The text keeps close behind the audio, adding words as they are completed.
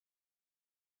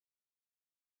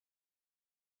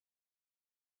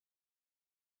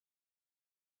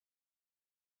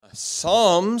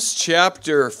Psalms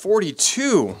chapter 42.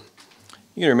 You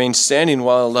can remain standing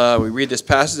while we read this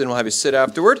passage, and we'll have you sit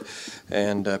afterward.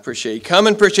 And appreciate you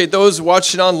coming. Appreciate those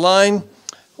watching online.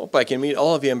 Hope I can meet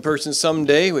all of you in person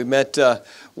someday. We met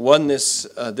one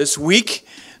this week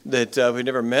that we've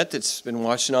never met that's been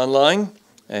watching online.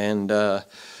 And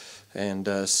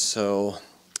so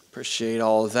appreciate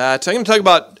all of that. I'm going to talk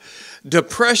about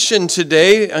depression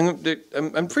today.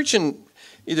 I'm preaching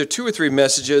either 2 or 3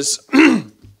 messages.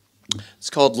 It's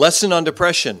called Lesson on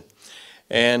Depression.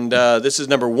 And this is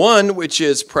number 1, which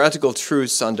is Practical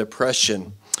Truths on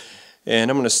Depression. And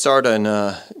I'm going to start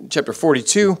on chapter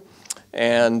 42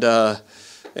 and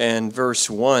verse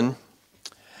 1.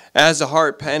 As the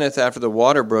hart panteth after the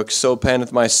water brook, so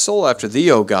panteth my soul after thee,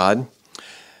 O God.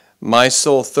 My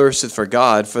soul thirsteth for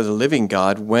God, for the living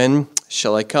God. When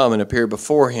shall I come and appear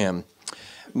before him?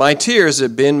 My tears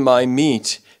have been my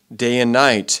meat day and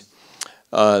night.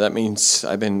 That means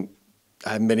I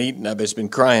haven't been eating, I've just been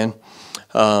crying.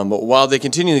 But while they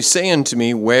continually say unto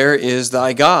me, Where is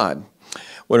thy God?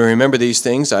 When I remember these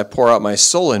things, I pour out my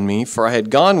soul in me, for I had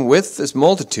gone with this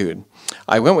multitude.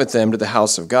 I went with them to the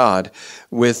house of God,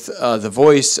 with the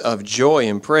voice of joy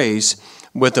and praise,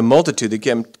 with the multitude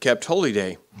that kept holy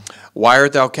day. Why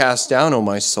art thou cast down, O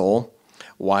my soul?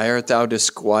 Why art thou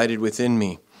disquieted within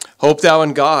me? Hope thou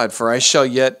in God, for I shall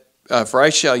yet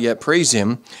praise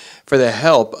him for the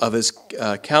help of his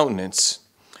countenance.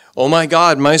 O my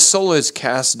God, my soul is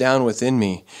cast down within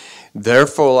me.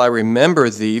 Therefore I remember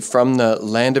thee from the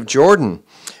land of Jordan,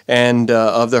 and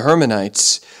of the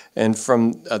Hermonites, and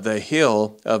from the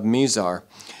hill of Mizar.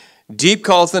 Deep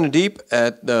calleth unto deep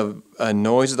at the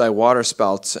noise of thy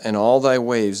waterspouts, and all thy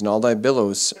waves and all thy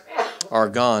billows are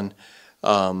gone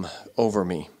over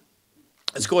me.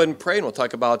 Let's go ahead and pray, and we'll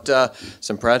talk about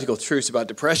some practical truths about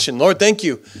depression. Lord, thank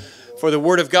you for the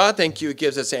Word of God. Thank you. It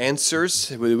gives us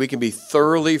answers. We can be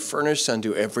thoroughly furnished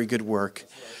unto every good work.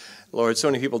 Lord, so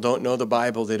many people don't know the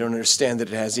Bible. They don't understand that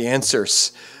it has the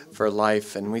answers for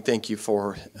life, and we thank you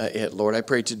for it. Lord, I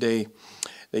pray today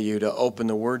that you'd open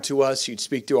the Word to us. You'd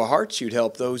speak to our hearts. You'd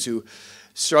help those who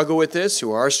struggle with this,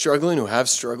 who are struggling, who have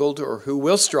struggled, or who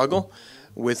will struggle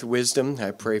with wisdom.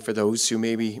 I pray for those who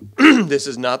maybe this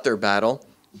is not their battle.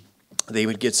 They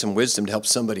would get some wisdom to help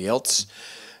somebody else.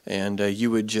 And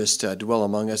you would just dwell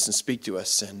among us and speak to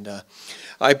us. And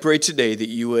I pray today that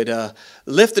you would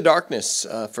lift the darkness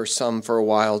for some for a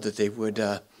while, that they would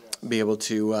be able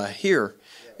to hear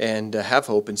and have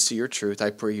hope and see your truth. I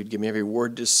pray you'd give me every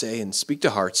word to say and speak to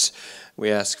hearts. We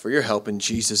ask for your help in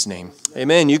Jesus' name.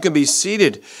 Amen. You can be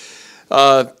seated.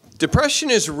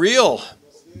 Depression is real.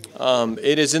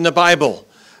 It is in the Bible.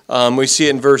 We see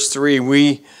it in verse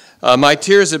 3. My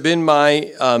tears have been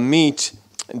my meat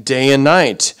day and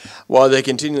night, while they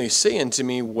continually say unto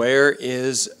me, Where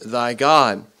is thy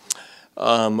God?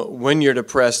 When you're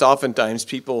depressed, oftentimes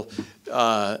people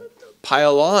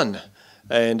pile on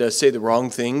and say the wrong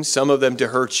things, some of them to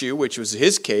hurt you, which was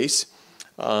his case.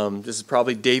 This is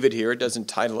probably David here. It doesn't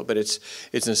title it, but it's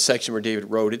in a section where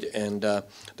David wrote it, and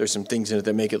there's some things in it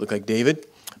that make it look like David.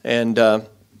 And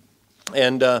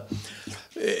in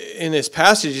this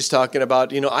passage, he's talking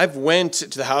about, I've went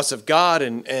to the house of God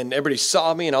and everybody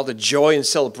saw me and all the joy and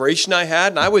celebration I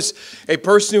had. And I was a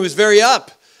person who was very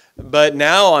up, but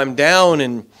now I'm down.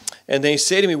 And they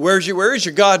say to me, where is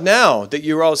your God now that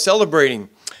you're all celebrating?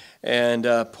 And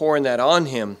pouring that on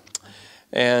him.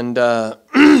 And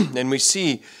and we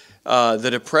see the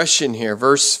depression here.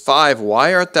 Verse 5,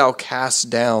 why art thou cast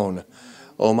down,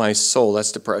 O my soul?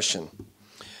 That's depression.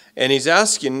 And he's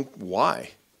asking,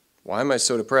 why? Why am I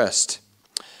so depressed?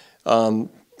 And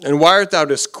why art thou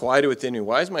disquieted within me?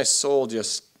 Why is my soul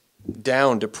just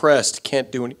down, depressed,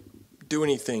 can't do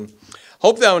anything?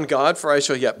 Hope thou in God, for I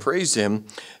shall yet praise him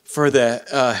for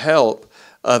the help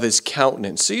of his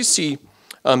countenance. So you see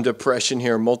depression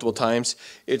here multiple times.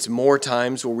 It's more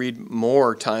times. We'll read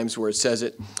more times where it says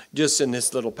it just in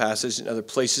this little passage and other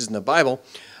places in the Bible.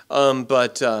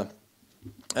 Let's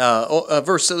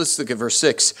look at verse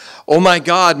 6. Oh my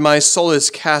God, my soul is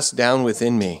cast down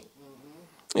within me.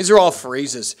 These are all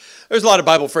phrases. There's a lot of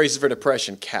Bible phrases for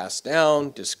depression. Cast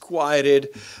down, disquieted.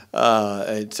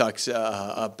 It talks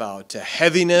about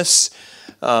heaviness.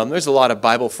 There's a lot of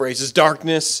Bible phrases.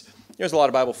 Darkness. There's a lot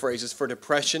of Bible phrases for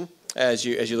depression as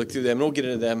you look through them. And we'll get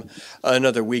into them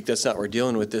another week. That's not what we're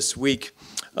dealing with this week.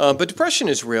 But depression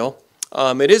is real.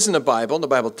 It is in the Bible, and the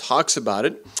Bible talks about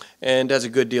it and has a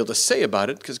good deal to say about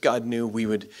it because God knew we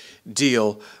would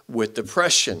deal with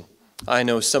depression. I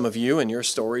know some of you and your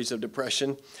stories of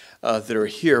depression that are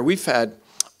here. We've had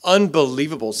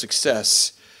unbelievable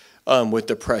success with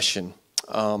depression.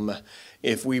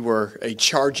 If we were a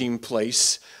charging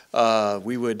place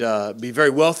we would be very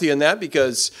wealthy in that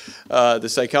because the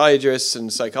psychiatrists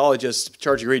and psychologists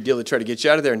charge a great deal to try to get you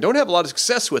out of there and don't have a lot of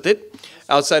success with it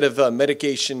outside of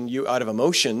medication, you out of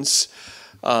emotions.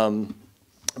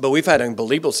 But we've had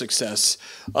unbelievable success.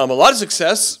 A lot of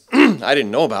success I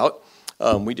didn't know about.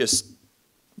 We just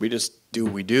do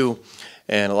what we do.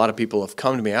 And a lot of people have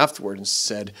come to me afterward and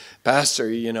said, Pastor,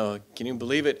 can you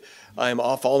believe it? I'm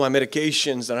off all my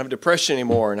medications. I don't have depression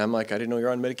anymore. And I'm like, I didn't know you're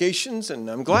on medications, and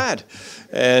I'm glad.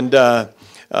 And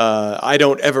I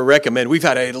don't ever recommend. We've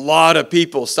had a lot of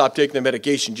people stop taking the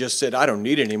medication, just said, I don't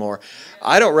need it anymore.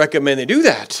 I don't recommend they do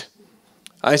that.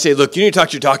 I say, look, you need to talk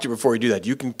to your doctor before you do that.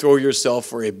 You can throw yourself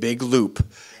for a big loop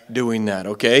doing that,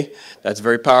 okay? That's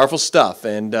very powerful stuff,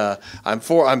 and I'm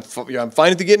fine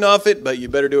with you getting off it, but you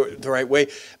better do it the right way.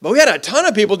 But we had a ton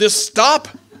of people just stop.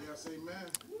 Yes, amen.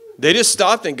 They just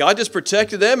stopped, and God just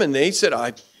protected them, and they said,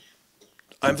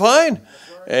 I'm fine.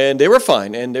 And they were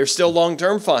fine, and they're still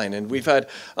long-term fine, and we've had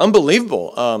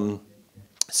unbelievable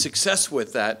success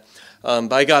with that.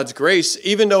 By God's grace,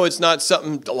 even though it's not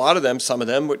something, some of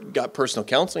them got personal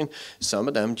counseling, some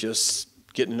of them just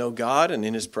getting to know God, and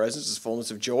in His presence is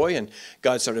fullness of joy, and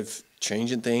God started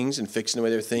changing things and fixing the way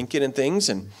they're thinking and things,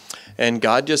 and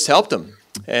God just helped them.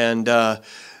 But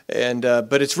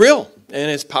it's real, and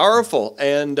it's powerful,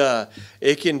 and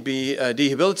it can be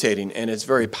debilitating, and it's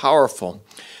very powerful.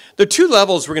 There are two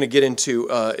levels we're going to get into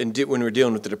when we're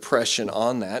dealing with the depression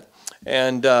on that,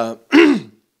 and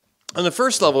on the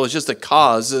first level is just the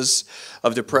causes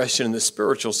of depression in the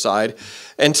spiritual side.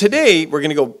 And today we're going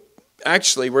to go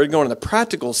on the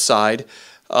practical side,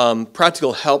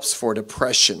 practical helps for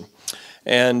depression.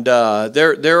 And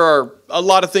there are a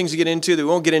lot of things to get into. We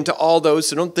won't get into all those,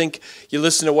 so don't think you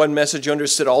listen to one message, you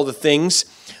understood all the things.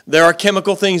 There are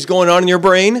chemical things going on in your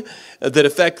brain that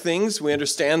affect things. We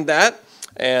understand that.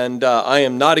 And I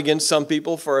am not against some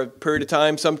people for a period of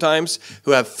time sometimes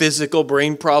who have physical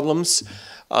brain problems.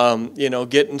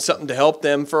 Getting something to help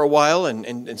them for a while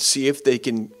and see if they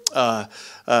can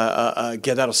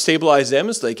that'll stabilize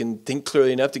them so they can think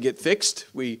clearly enough to get fixed.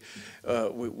 We've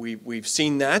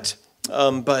seen that.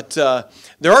 But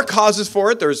there are causes for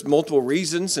it. There's multiple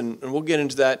reasons, and we'll get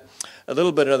into that a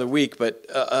little bit another week. But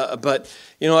I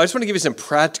just want to give you some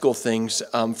practical things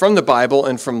from the Bible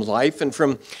and from life and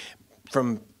from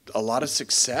a lot of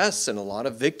success and a lot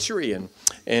of victory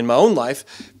in my own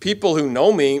life. People who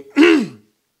know me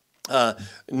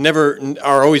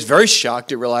are always very shocked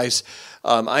to realize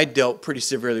I dealt pretty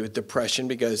severely with depression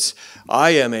because I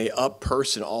am a up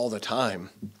person all the time,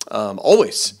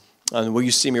 always. The way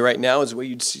you see me right now is the way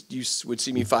you would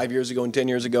see me 5 years ago and 10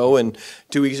 years ago and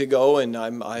 2 weeks ago, and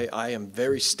I am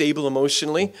very stable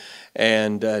emotionally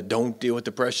and don't deal with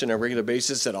depression on a regular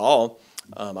basis at all.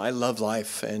 I love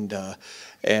life,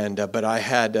 but I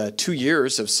had 2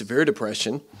 years of severe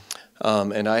depression,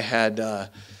 and I had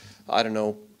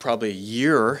probably a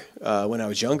year when I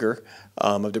was younger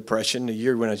of depression. A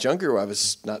year when I was younger, I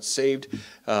was not saved,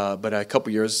 but a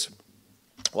couple years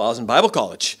while I was in Bible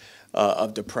college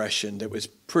of depression that was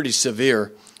pretty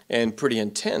severe and pretty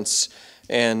intense.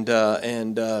 And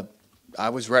I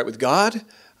was right with God.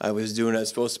 I was doing what I was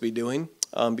supposed to be doing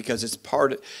because it's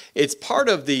part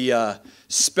of the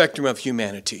spectrum of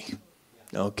humanity.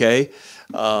 Okay,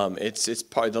 it's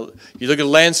part of you look at the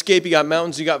landscape. You got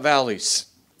mountains. You got valleys.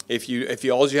 If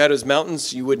all you had was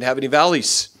mountains, you wouldn't have any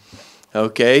valleys.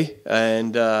 Okay,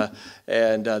 and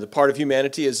the part of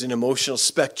humanity is an emotional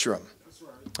spectrum.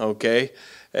 Okay,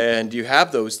 and you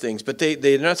have those things, but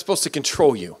they're not supposed to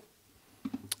control you,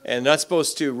 and not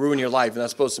supposed to ruin your life, and not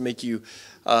supposed to make you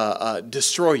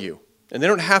destroy you. And they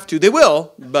don't have to. They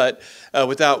will, but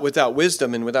without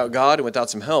wisdom and without God and without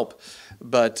some help.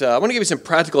 But I want to give you some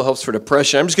practical helps for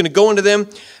depression. I'm just going to go into them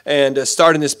and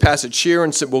start in this passage here,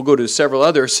 and so we'll go to several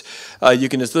others. You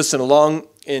can just listen along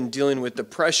in dealing with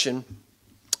depression.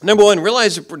 Number one,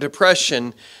 realize that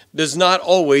depression does not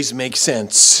always make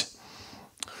sense.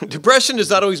 Depression does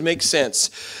not always make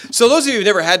sense. So those of you who've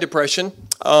never had depression,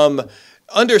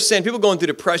 understand people going through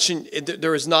depression,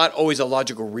 there is not always a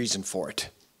logical reason for it.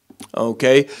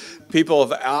 Okay, people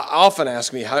have often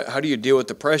asked me, how do you deal with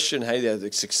depression? How do you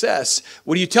have success?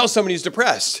 What do you tell somebody who's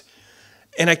depressed?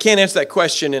 And I can't answer that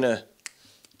question in a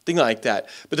thing like that.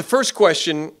 But the first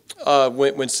question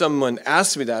when someone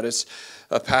asks me that is,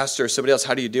 a pastor or somebody else,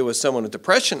 how do you deal with someone with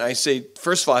depression? I say,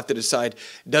 first of all, I have to decide,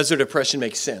 does their depression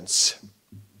make sense?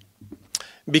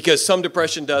 Because some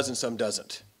depression does and some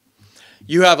doesn't.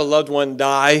 You have a loved one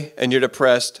die and you're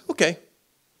depressed. Okay.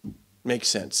 Makes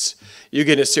sense. You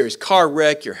get in a serious car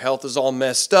wreck, your health is all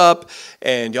messed up,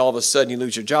 and all of a sudden you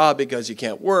lose your job because you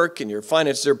can't work, and your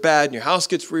finances are bad, and your house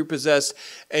gets repossessed,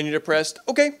 and you're depressed.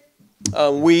 Okay,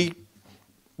 we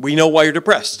know why you're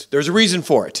depressed. There's a reason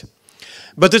for it.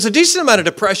 But there's a decent amount of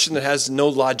depression that has no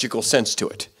logical sense to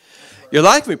it. Your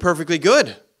life can be perfectly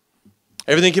good.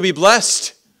 Everything can be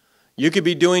blessed. You could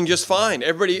be doing just fine.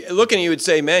 Everybody looking at you would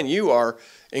say, man, you are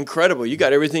incredible. You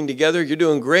got everything together. You're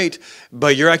doing great.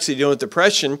 But you're actually dealing with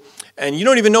depression, and you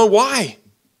don't even know why.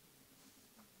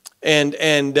 And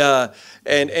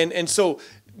so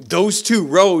those two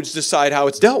roads decide how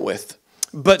it's dealt with.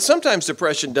 But sometimes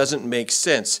depression doesn't make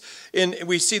sense. And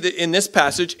we see that in this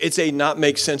passage, it's a not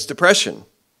make sense depression.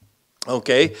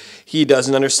 Okay? He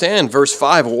doesn't understand. Verse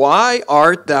 5, why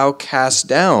art thou cast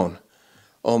down,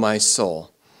 O my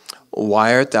soul?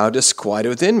 Why art thou disquieted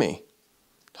within me?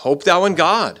 Hope thou in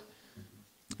God.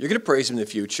 You're going to praise him in the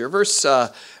future. Verse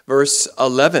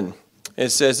 11, it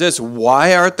says this,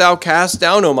 why art thou cast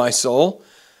down, O my soul?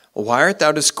 Why art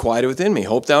thou disquieted within me?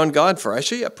 Hope thou in God, for I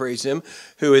shall yet praise him,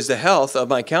 who is the health of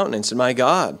my countenance and my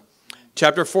God.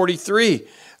 Chapter 43,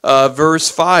 verse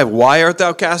 5, why art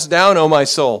thou cast down, O my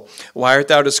soul? Why art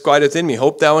thou disquieted within me?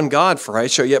 Hope thou in God, for I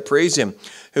shall yet praise him,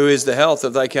 who is the health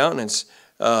of thy countenance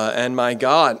and my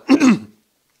God.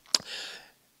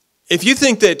 If you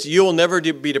think that you'll never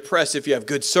be depressed if you have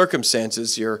good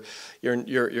circumstances,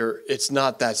 it's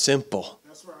not that simple.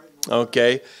 That's right.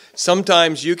 Okay?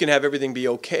 Sometimes you can have everything be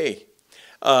okay.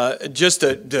 Just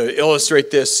to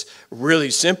illustrate this really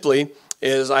simply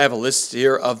is I have a list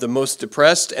here of the most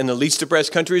depressed and the least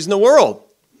depressed countries in the world.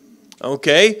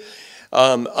 Okay?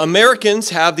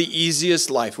 Americans have the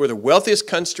easiest life. We're the wealthiest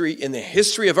country in the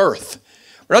history of Earth.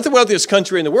 We're not the wealthiest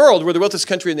country in the world. We're the wealthiest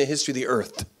country in the history of the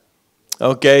earth.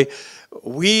 Okay?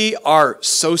 We are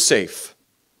so safe.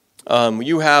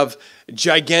 You have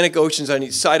gigantic oceans on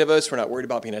each side of us. We're not worried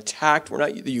about being attacked. We're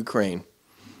not the Ukraine.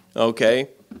 Okay?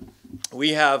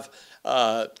 We have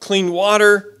clean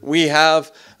water. We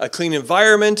have a clean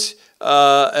environment.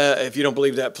 If you don't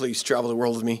believe that, please travel the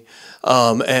world with me.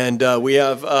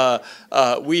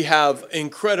 We have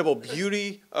incredible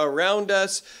beauty around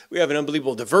us. We have an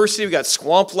unbelievable diversity. We've got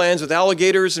swamplands with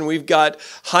alligators, and we've got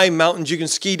high mountains you can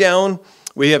ski down.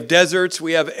 We have deserts.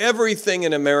 We have everything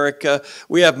in America.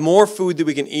 We have more food than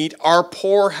we can eat. Our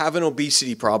poor have an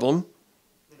obesity problem.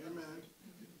 Amen.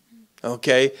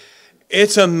 Okay?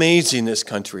 It's amazing this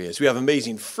country is. We have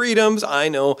amazing freedoms. I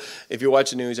know if you watch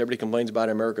the news, everybody complains about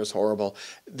America's horrible.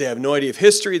 They have no idea of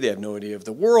history. They have no idea of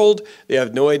the world. They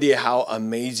have no idea how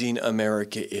amazing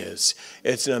America is.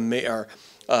 It's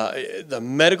the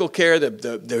medical care,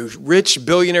 the rich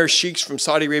billionaire sheiks from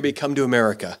Saudi Arabia come to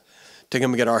America to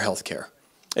come get our health care.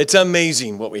 It's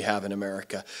amazing what we have in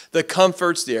America. The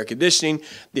comforts, the air conditioning,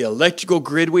 the electrical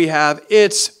grid we have,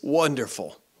 it's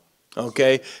wonderful.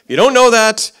 Okay? If you don't know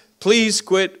that, please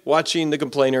quit watching the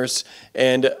complainers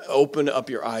and open up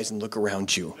your eyes and look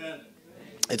around you.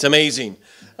 It's amazing.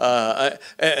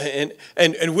 And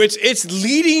which it's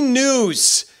leading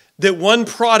news that one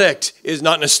product is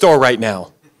not in a store right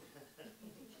now.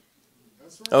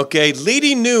 Okay,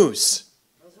 leading news.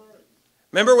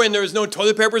 Remember when there was no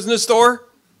toilet papers in the store?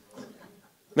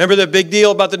 Remember the big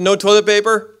deal about the no toilet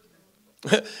paper?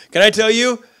 Can I tell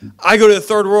you? I go to the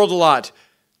third world a lot.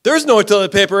 There's no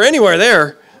toilet paper anywhere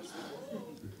there.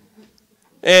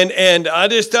 And I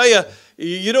just tell you,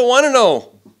 you don't want to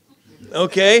know.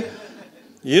 Okay?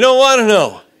 You don't want to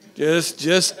know.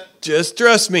 Just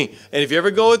trust me. And if you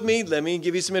ever go with me, let me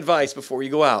give you some advice before you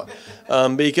go out.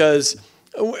 Because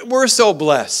we're so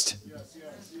blessed.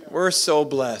 We're so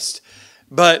blessed.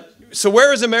 But so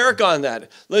where is America on that?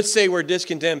 Let's say we're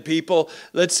discontent people.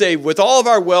 Let's say with all of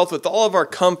our wealth, with all of our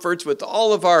comforts, with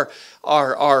all of our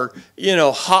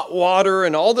hot water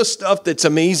and all the stuff that's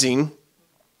amazing.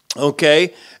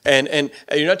 Okay, and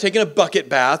you're not taking a bucket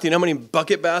bath. You know how many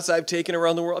bucket baths I've taken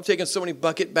around the world? I've taken so many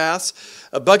bucket baths.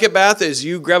 A bucket bath is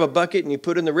you grab a bucket and you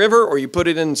put it in the river, or you put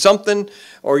it in something,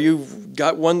 or you've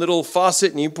got one little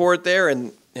faucet and you pour it there,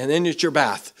 and then it's your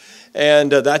bath.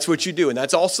 And that's what you do. And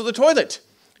that's also the toilet.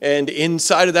 And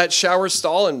inside of that shower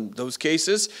stall, in those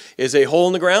cases, is a hole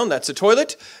in the ground. That's a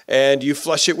toilet. And you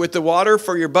flush it with the water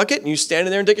for your bucket, and you stand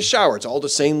in there and take a shower. It's all the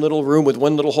same little room with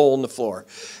one little hole in the floor.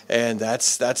 And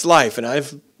that's life. And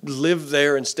I've lived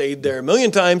there and stayed there a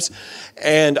million times.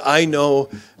 And I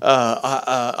know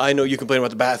you complain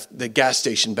about the gas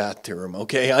station bathroom,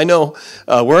 okay? I know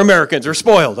we're Americans. We're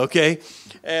spoiled, okay?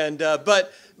 And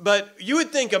But you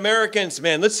would think Americans,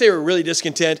 man, let's say we're really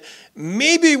discontent.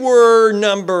 Maybe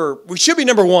we should be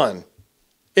number one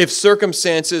if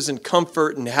circumstances and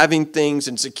comfort and having things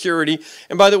and security.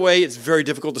 And by the way, it's very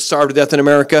difficult to starve to death in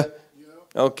America.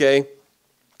 Okay?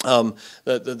 I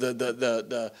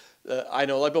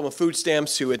know a lot of people with food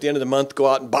stamps who at the end of the month go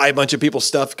out and buy a bunch of people's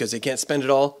stuff because they can't spend it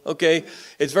all, okay?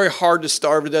 It's very hard to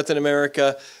starve to death in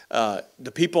America.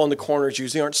 The people on the corners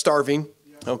usually aren't starving,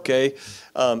 okay?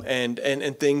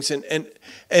 And things. And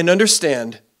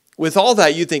understand, with all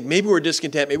that, you think maybe we're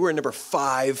discontent, maybe we're number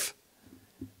 5.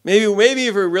 Maybe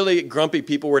if we're really grumpy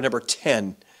people, we're number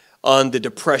 10 on the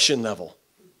depression level.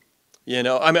 You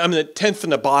know, I'm the 10th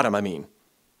from the bottom, I mean.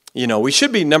 You know, we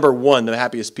should be number 1, the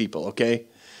happiest people, okay?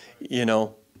 You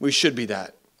know, we should be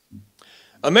that.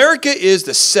 America is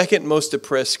the second most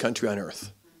depressed country on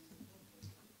earth.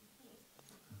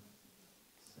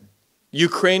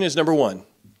 Ukraine is number 1.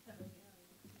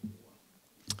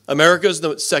 America is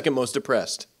the second most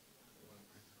depressed.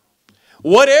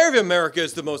 What area of America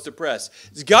is the most depressed?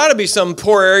 It's got to be some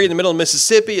poor area in the middle of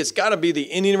Mississippi. It's got to be the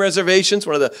Indian reservations,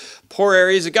 one of the poor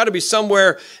areas. It's got to be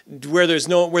somewhere where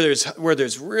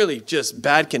there's really just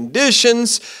bad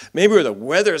conditions. Maybe where the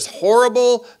weather's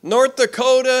horrible. North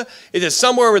Dakota. It is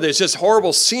somewhere where there's just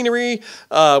horrible scenery,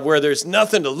 where there's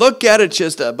nothing to look at. It's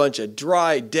just a bunch of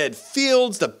dry, dead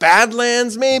fields. The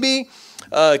Badlands, maybe.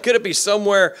 Could it be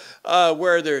somewhere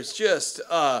where there's just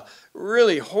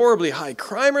really horribly high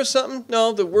crime or something?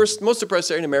 No, the worst, most depressed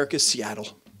area in America is Seattle.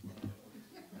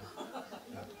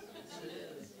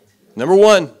 Number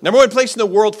one place in the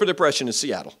world for depression is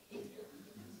Seattle.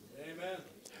 Amen.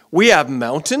 We have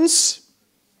mountains.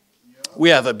 We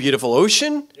have a beautiful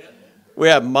ocean. We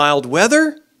have mild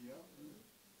weather.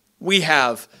 We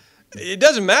have, it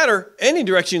doesn't matter, any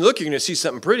direction you look, you're going to see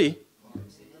something pretty.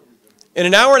 In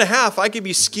an hour and a half, I could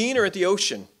be skiing or at the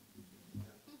ocean.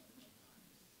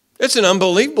 It's an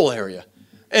unbelievable area.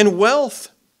 And wealth.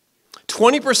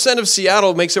 20% of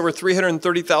Seattle makes over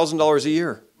 $330,000 a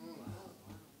year.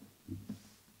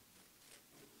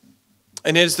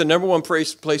 And it is the number 1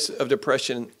 place of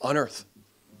depression on earth.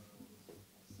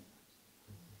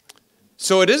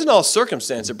 So it isn't all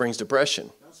circumstance that brings depression.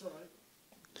 That's all right.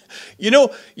 You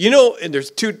know, and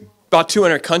there's about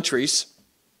 200 countries.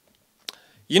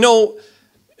 You know,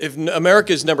 if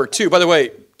America is number 2, by the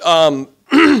way,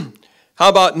 how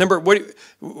about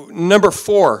number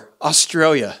 4,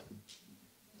 Australia?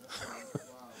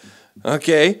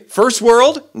 Okay, first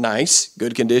world, nice,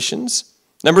 good conditions.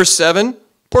 Number 7,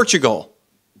 Portugal.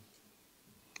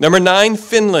 Number 9,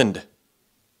 Finland.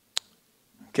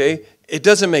 Okay, it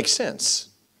doesn't make sense.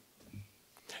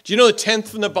 Do you know the 10th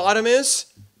from the bottom is?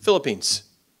 Philippines.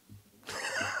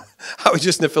 I was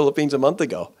just in the Philippines a month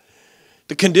ago.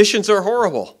 The conditions are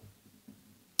horrible.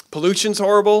 Pollution's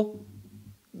horrible.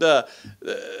 The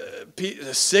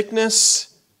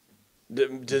sickness, the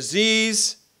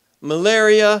disease,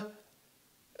 malaria,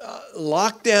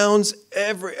 lockdowns,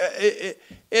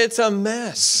 it's a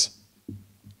mess.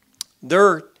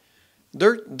 They're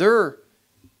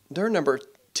number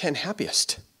 10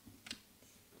 happiest.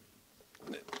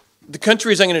 The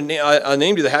countries I'm going to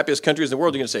name you the happiest countries in the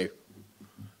world, you're going to say,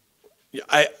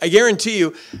 I guarantee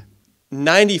you,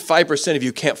 95% of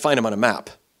you can't find them on a map.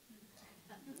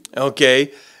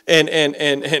 Okay, and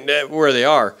where they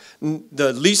are.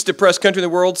 The least depressed country in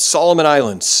the world, Solomon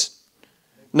Islands.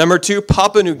 Number 2,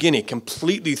 Papua New Guinea,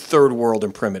 completely third world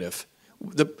and primitive.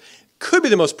 Could be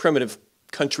the most primitive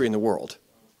country in the world.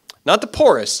 Not the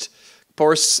poorest.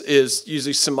 Poorest is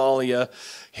usually Somalia,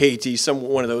 Haiti,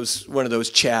 one of those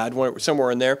Chad,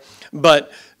 somewhere in there.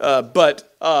 But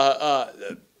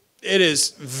it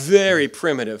is very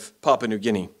primitive, Papua New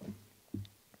Guinea.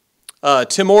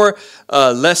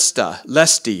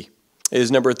 Timor-Leste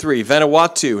is number 3.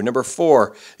 Vanuatu, number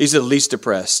 4. These are the least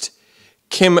depressed.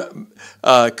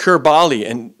 Kiribati,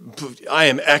 and I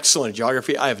am excellent at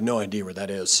geography. I have no idea where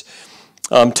that is.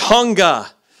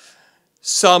 Tonga,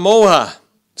 Samoa.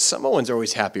 Samoans are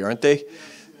always happy, aren't they?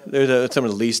 They're some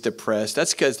of the least depressed.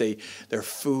 That's because they're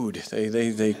food.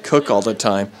 They cook all the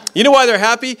time. You know why they're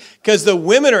happy? Because the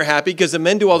women are happy because the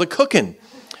men do all the cooking.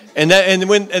 And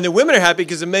the women are happy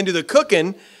because the men do the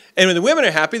cooking. And when the women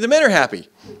are happy, the men are happy.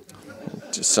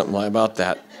 Just something like about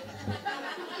that.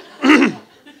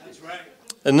 That's right.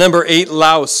 And number 8,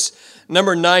 Laos.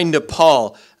 Number 9,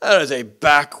 Nepal. That is a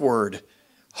backward,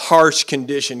 harsh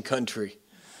condition country.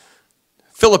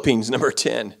 Philippines, number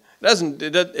 10.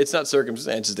 It's not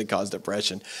circumstances that cause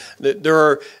depression.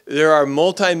 There are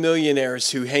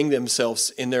multimillionaires who hang themselves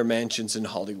in their mansions in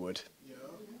Hollywood.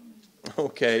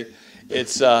 Okay,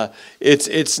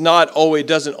 it's not always,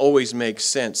 doesn't always make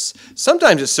sense.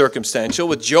 Sometimes it's circumstantial.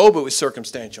 With Job, it was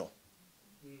circumstantial.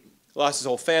 Lost his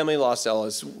whole family, lost all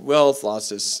his wealth, lost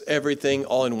his everything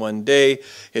all in one day.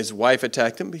 His wife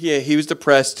attacked him. He was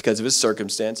depressed because of his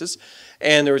circumstances.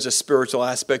 And there was a spiritual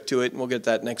aspect to it, and we'll get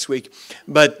that next week.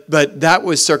 But that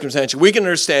was circumstantial. We can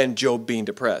understand Job being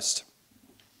depressed.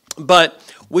 But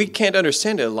we can't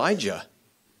understand Elijah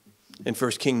in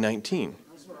 1 Kings 19.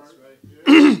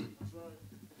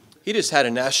 He just had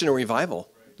a national revival,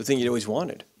 the thing he'd always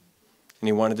wanted. And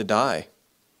he wanted to die.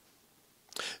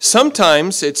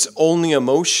 Sometimes it's only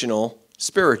emotional,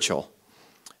 spiritual.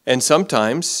 And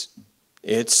sometimes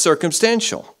it's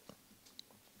circumstantial.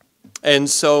 And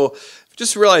so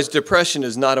just realize depression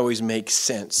does not always make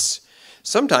sense.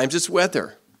 Sometimes it's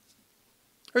weather.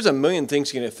 There's a million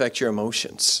things that can affect your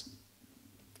emotions.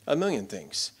 A million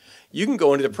things. You can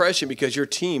go into depression because you're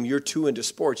too into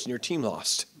sports and your team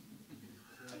lost.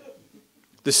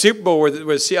 The Super Bowl where the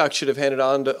Seahawks should have handed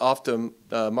off to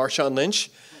Marshawn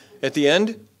Lynch at the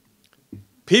end,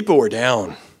 people were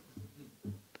down.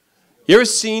 You ever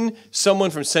seen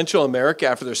someone from Central America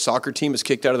after their soccer team is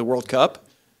kicked out of the World Cup?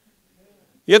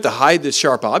 You have to hide the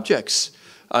sharp objects.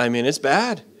 I mean, it's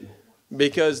bad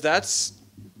because that's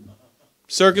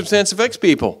circumstance affects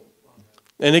people.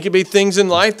 And it could be things in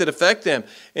life that affect them.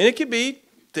 And it could be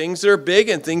things that are big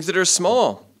and things that are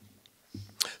small.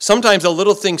 Sometimes a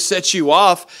little thing sets you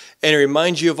off and it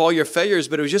reminds you of all your failures,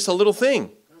 but it was just a little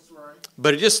thing. That's right.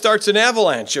 But it just starts an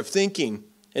avalanche of thinking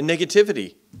and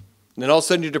negativity. And then all of a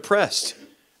sudden you're depressed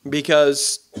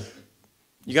because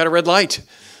you got a red light.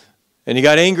 And you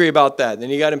got angry about that. And then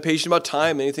you got impatient about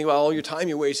time. And you think about all your time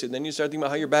you wasted. And then you start thinking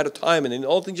about how you're bad at time. And then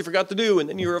all the things you forgot to do. And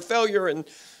then you're a failure. And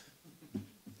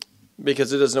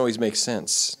because it doesn't always make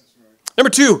sense. Right. Number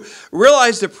 2,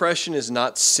 realize depression is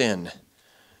not sin.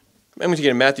 I'm going to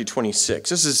get in Matthew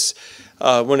 26. This is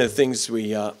one of the things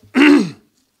we help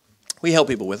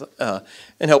people with and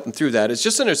help them through that. Is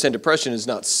just understand depression is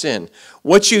not sin.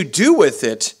 What you do with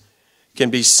it can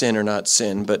be sin or not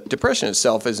sin, but depression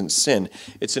itself isn't sin.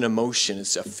 It's an emotion.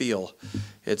 It's a feel.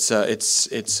 It's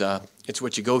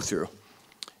what you go through.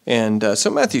 And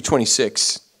so Matthew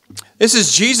 26. This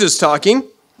is Jesus talking,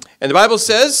 and the Bible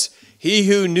says, "He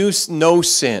who knew no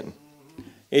sin."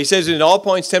 And he says, "In all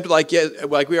points tempted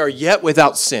like we are, yet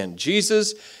without sin."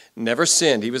 Jesus never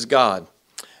sinned. He was God.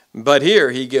 But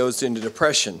here he goes into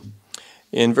depression.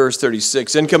 In verse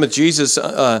 36, "Then cometh Jesus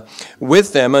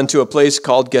with them unto a place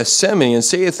called Gethsemane, and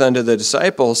saith unto the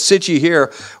disciples, Sit ye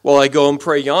here, while I go and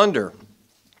pray yonder.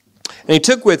 And he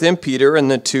took with him Peter and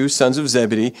the 2 sons of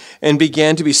Zebedee, and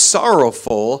began to be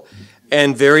sorrowful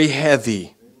and very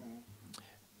heavy.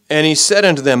 And he said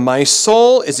unto them, My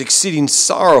soul is exceeding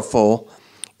sorrowful,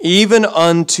 even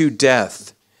unto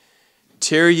death.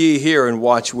 Tarry ye here and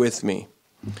watch with me.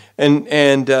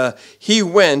 And he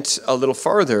went a little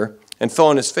farther, and fell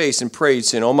on his face and prayed,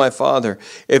 saying, O my Father,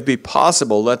 if it be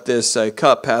possible, let this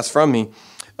cup pass from me.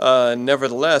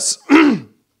 Nevertheless,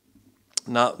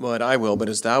 not what I will, but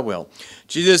as thou wilt.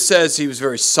 Jesus says he was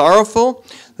very sorrowful.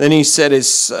 Then he said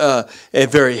it's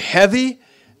very heavy.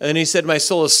 And then he said, my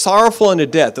soul is sorrowful unto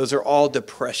death. Those are all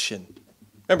depression.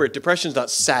 Remember, depression is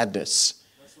not sadness.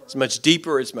 It's much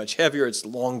deeper. It's much heavier. It's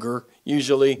longer,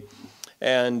 usually.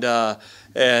 And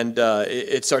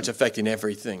it starts affecting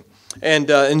everything.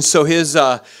 And so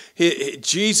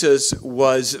Jesus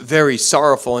was very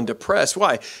sorrowful and depressed.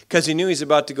 Why? Because he knew he's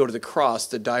about to go to the cross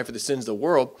to die for the sins of the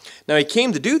world. Now, he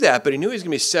came to do that, but he knew he was going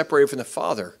to be separated from the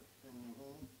Father.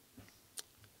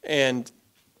 And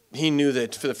he knew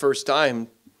that for the first time,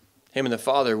 him and the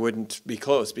Father wouldn't be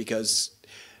close because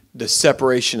the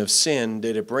separation of sin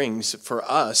that it brings for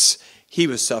us, he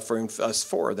was suffering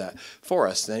for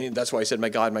us. And that's why he said, my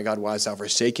God, why hast thou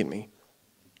forsaken me?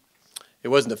 It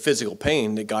wasn't the physical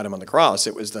pain that got him on the cross.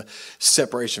 It was the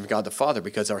separation from God the Father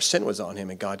because our sin was on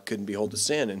him and God couldn't behold the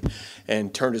sin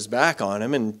and turned his back on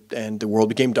him and the world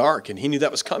became dark. And he knew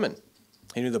that was coming.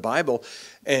 He knew the Bible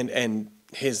and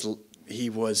he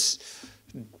was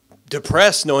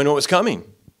depressed knowing what was coming.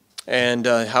 And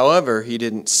however, he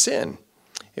didn't sin.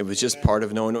 It was just part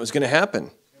of knowing what was going to happen.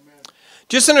 Amen.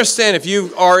 Just understand, if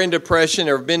you are in depression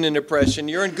or have been in depression,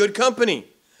 you're in good company.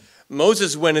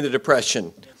 Moses went into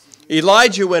depression.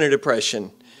 Elijah went into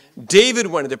depression. David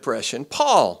went into depression.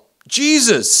 Paul,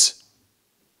 Jesus.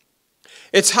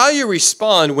 It's how you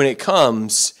respond when it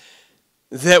comes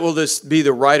that will just be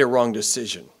the right or wrong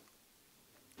decision.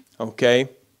 Okay?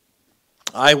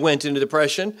 I went into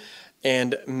depression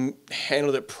and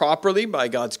handled it properly by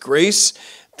God's grace,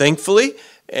 thankfully,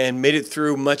 and made it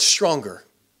through much stronger.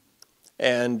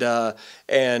 and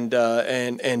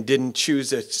didn't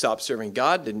choose to stop serving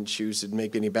God, didn't choose to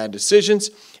make any bad decisions,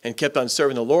 and kept on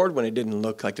serving the Lord when it didn't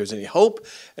look like there was any hope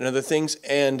and other things.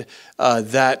 And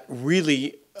that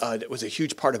really was a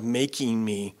huge part of making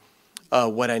me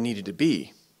what I needed to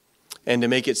be, and to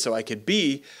make it so I could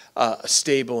be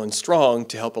stable and strong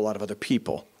to help a lot of other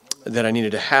people that I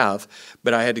needed to have.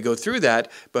 But I had to go through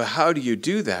that. But how do you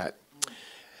do that?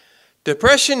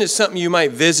 Depression is something you might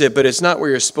visit, but it's not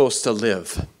where you're supposed to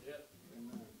live.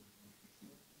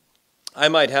 I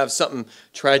might have something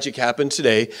tragic happen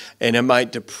today, and it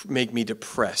might make me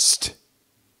depressed.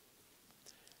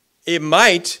 It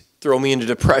might throw me into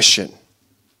depression.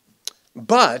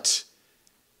 But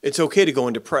it's okay to go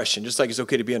in depression, just like it's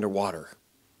okay to be underwater.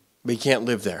 But you can't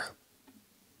live there.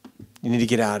 You need to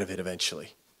get out of it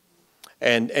eventually.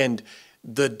 And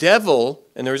the devil,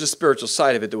 and there's a spiritual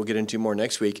side of it that we'll get into more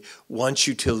next week, wants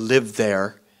you to live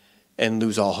there and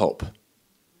lose all hope.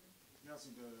 Yes,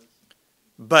 he does.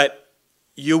 But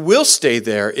you will stay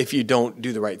there if you don't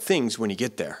do the right things when you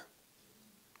get there.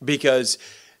 Because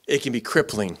it can be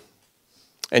crippling.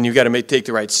 And you've got to take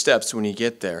the right steps when you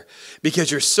get there.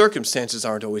 Because your circumstances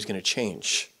aren't always going to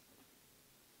change.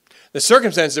 The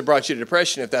circumstances that brought you to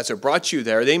depression, if that's what brought you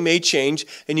there, they may change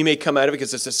and you may come out of it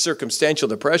because it's a circumstantial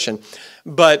depression.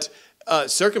 But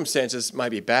circumstances might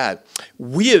be bad.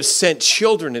 We have sent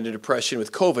children into depression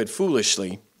with COVID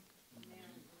foolishly.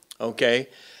 Okay?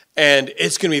 And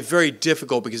it's going to be very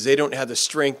difficult because they don't have the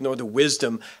strength nor the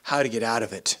wisdom how to get out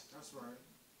of it. That's right.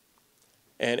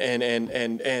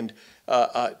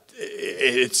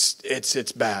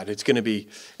 It's bad. It's going to be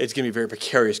very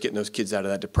precarious getting those kids out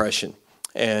of that depression.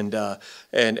 And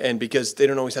because they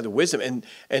don't always have the wisdom,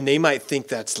 and they might think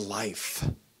that's life.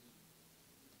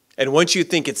 And once you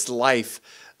think it's life,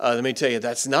 let me tell you,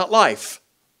 that's not life.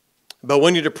 But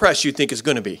when you're depressed, you think it's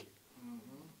going to be.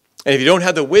 And if you don't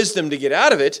have the wisdom to get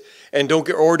out of it, and don't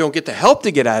get the help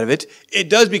to get out of it, it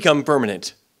does become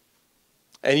permanent.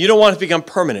 And you don't want it to become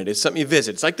permanent. It's something you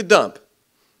visit. It's like the dump.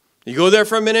 You go there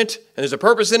for a minute, and there's a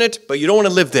purpose in it, but you don't want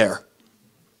to live there.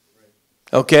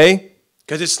 Okay?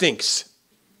 Because it stinks.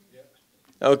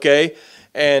 Okay?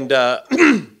 And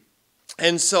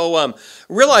so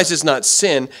realize it's not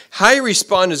sin. How you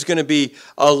respond is going to be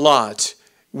a lot.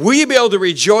 Will you be able to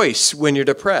rejoice when you're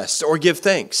depressed or give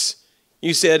thanks?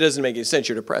 You say that doesn't make any sense,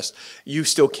 you're depressed. You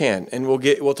still can, and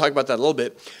we'll talk about that a little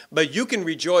bit. But you can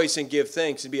rejoice and give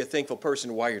thanks and be a thankful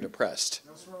person while you're depressed.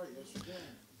 That's right. Yes, you can.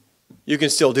 You can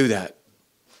still do that.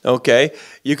 Okay?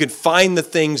 You can find the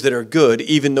things that are good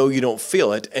even though you don't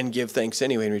feel it and give thanks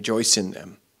anyway and rejoice in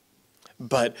them.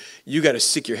 But you got to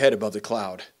stick your head above the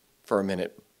cloud for a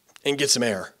minute and get some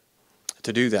air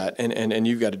to do that. And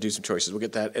you've got to do some choices. We'll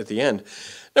get that at the end.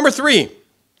 Number 3,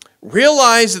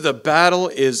 realize that the battle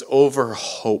is over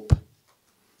hope.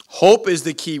 Hope is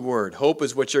the key word. Hope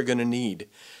is what you're going to need.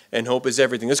 And hope is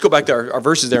everything. Let's go back to our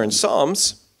verses there in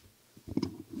Psalms.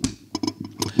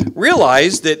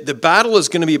 Realize that the battle is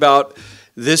going to be about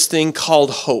this thing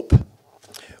called hope.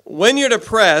 When you're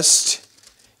depressed,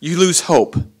 you lose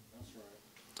hope.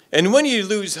 And when you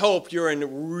lose hope, you're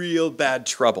in real bad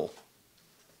trouble.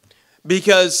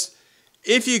 Because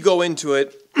if you go into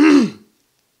it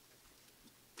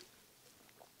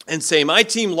and say, my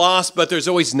team lost, but there's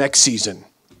always next season,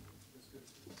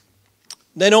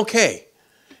 then okay.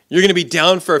 You're going to be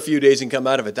down for a few days and come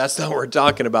out of it. That's not what we're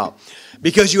talking about.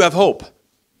 Because you have hope.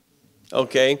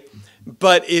 Okay?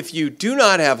 But if you do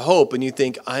not have hope and you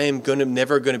think, I am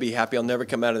never going to be happy, I'll never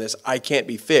come out of this, I can't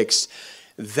be fixed,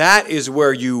 that is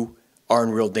where you are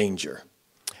in real danger.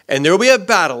 And there will be a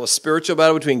battle, a spiritual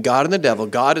battle between God and the devil.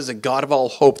 God is a God of all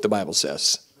hope, the Bible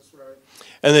says. That's right.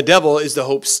 And the devil is the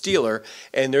hope stealer.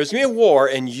 And there's going to be a war,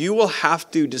 and you will have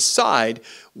to decide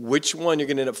which one you're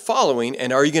going to end up following,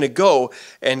 and are you going to go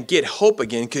and get hope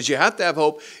again? Because you have to have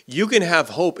hope. You can have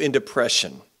hope in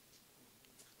depression.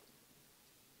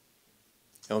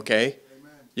 Okay?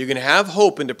 Amen. You can have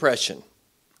hope in depression.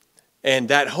 And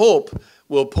that hope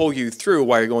will pull you through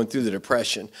while you're going through the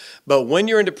depression. But when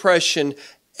you're in depression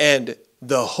and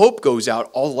the hope goes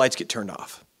out, all the lights get turned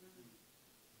off.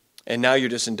 And now you're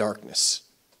just in darkness.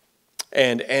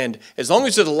 And as long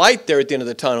as there's a light there at the end of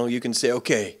the tunnel, you can say,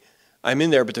 okay, I'm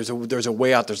in there, but there's a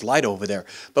way out, there's light over there.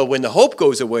 But when the hope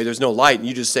goes away, there's no light, and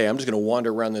you just say, I'm just going to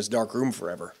wander around this dark room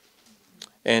forever.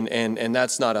 And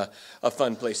that's not a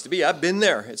fun place to be. I've been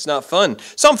there. It's not fun.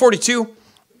 Psalm 42,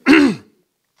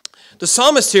 the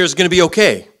psalmist here is going to be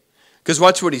okay. Because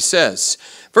watch what he says.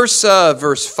 Verse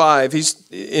 5, he's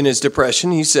in his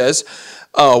depression. He says,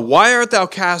 why art thou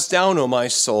cast down, O my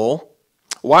soul?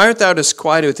 Why art thou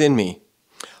disquieted within me?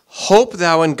 Hope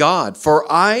thou in God, for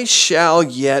I shall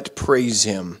yet praise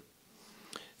him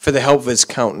for the help of his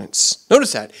countenance.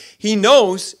 Notice that. He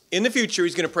knows in the future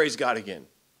he's going to praise God again.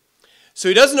 So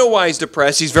he doesn't know why he's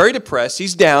depressed. He's very depressed.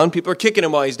 He's down. People are kicking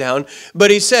him while he's down. But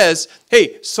he says,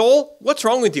 hey, soul, what's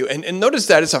wrong with you? And notice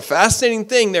that. It's a fascinating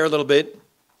thing there a little bit.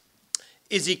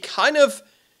 Is he kind of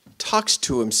talks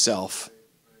to himself.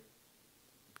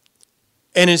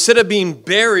 And instead of being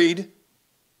buried,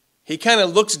 he kind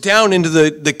of looks down into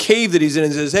the cave that he's in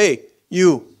and says, hey,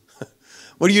 you,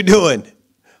 what are you doing?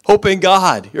 Hope in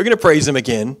God. You're going to praise him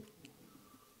again.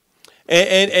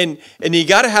 And you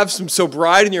got to have some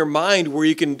sobriety in your mind where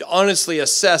you can honestly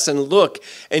assess and look.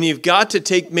 And you've got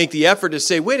to make the effort to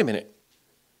say, wait a minute.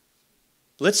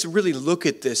 Let's really look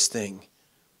at this thing.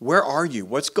 Where are you?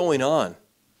 What's going on?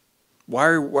 Why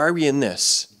are we in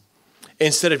this?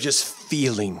 Instead of just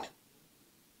feeling.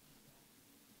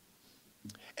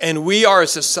 And we are a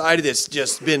society that's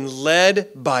just been led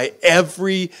by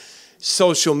every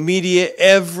social media,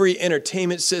 every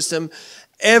entertainment system.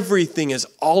 Everything is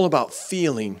all about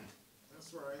feeling.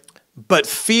 That's right. But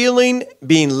feeling,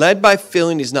 being led by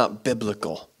feeling is not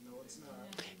biblical. No, it's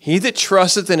not. He that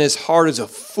trusteth in his heart is a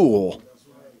fool. That's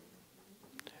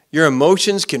right. Your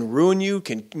emotions can ruin you,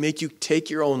 can make you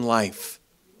take your own life.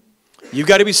 You've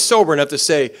got to be sober enough to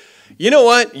say, you know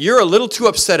what? You're a little too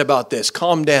upset about this.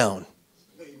 Calm down.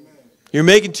 Amen. You're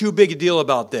making too big a deal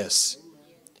about this.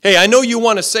 Hey, I know you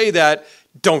want to say that.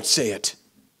 Don't say it.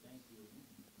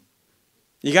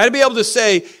 You got to be able to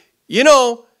say, you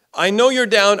know, I know you're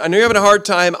down. I know you're having a hard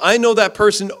time. I know that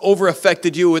person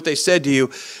over-affected you, what they said to you.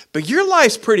 But your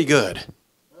life's pretty good.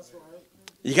 That's right.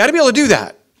 You got to be able to do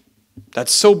that.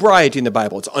 That's sobriety in the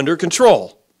Bible. It's under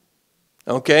control.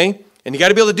 Okay? And you got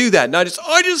to be able to do that. Not just,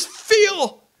 I just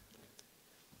feel.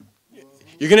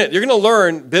 You're gonna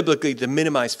learn biblically to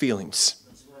minimize feelings.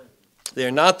 That's right. They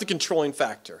are not the controlling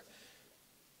factor.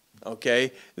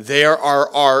 Okay, they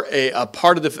are a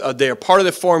part of the. They are part of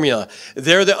the formula.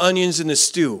 They're the onions in the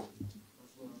stew,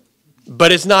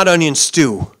 but it's not onion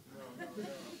stew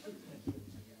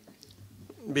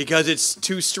because it's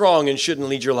too strong and shouldn't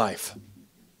lead your life.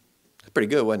 That's pretty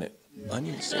good, wasn't it? Yeah.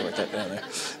 Onion stew, like that down there,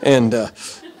 and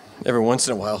every once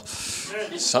in a while,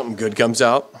 something good comes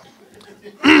out.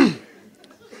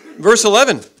 Verse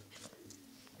 11.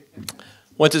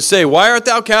 What to say? Why art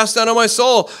thou cast down, O my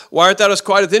soul? Why art thou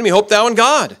disquieted within me? Hope thou in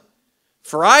God,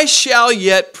 for I shall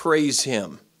yet praise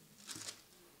him.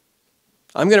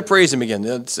 I'm going to praise him again.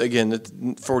 That's, again,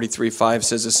 43:5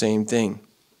 says the same thing.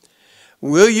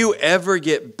 Will you ever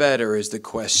get better is the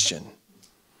question.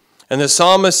 And the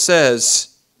psalmist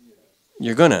says,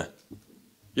 you're going to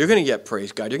get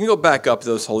praise God. You're going to go back up to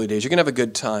those holy days. You're going to have a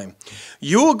good time.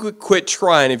 You will quit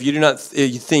trying if you do not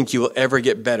think you will ever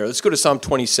get better. Let's go to Psalm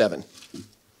 27.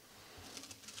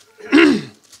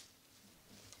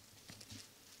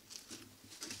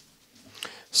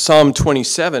 Psalm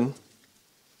 27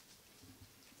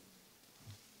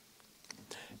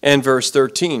 and verse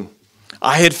 13.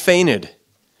 I had fainted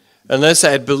unless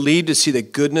I had believed to see the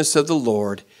goodness of the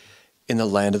Lord in the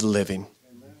land of the living.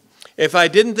 Amen. If I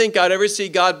didn't think I'd ever see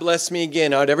God bless me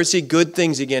again, I'd ever see good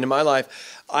things again in my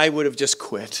life, I would have just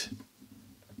quit.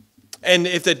 And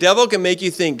if the devil can make you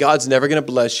think God's never going to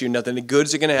bless you, nothing good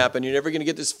is going to happen, you're never going to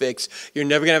get this fixed, you're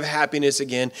never going to have happiness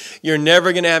again, you're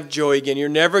never going to have joy again, you're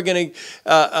never going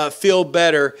to feel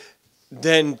better,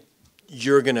 then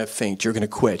you're going to faint, you're going to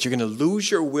quit. You're going to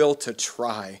lose your will to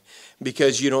try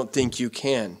because you don't think you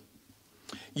can.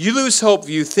 You lose hope if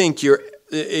you think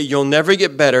you'll never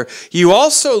get better. You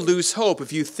also lose hope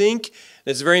if you think,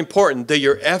 and it's very important, that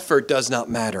your effort does not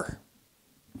matter.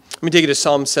 Let me take you to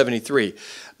Psalm 73.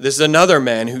 This is another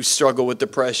man who struggled with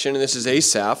depression, and this is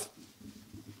Asaph.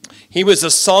 He was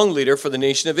a song leader for the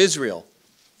nation of Israel.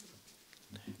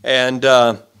 And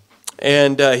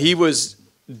he was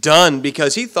done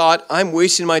because he thought, I'm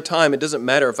wasting my time. It doesn't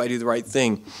matter if I do the right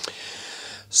thing.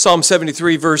 Psalm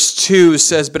 73 verse 2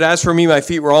 says, but as for me, my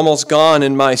feet were almost gone,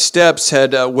 and my steps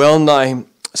had well nigh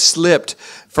slipped.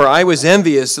 For I was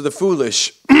envious of the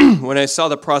foolish when I saw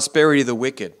the prosperity of the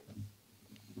wicked.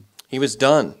 He was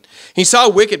done. He saw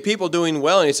wicked people doing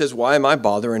well, and he says, why am I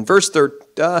bothering? Verse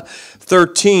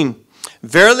 13,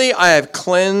 verily I have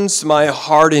cleansed my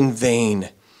heart in vain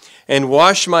and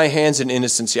washed my hands in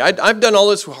innocency. I've done all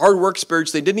this hard work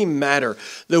spiritually. It didn't even matter.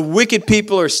 The wicked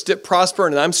people are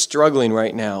prospering, and I'm struggling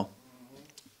right now.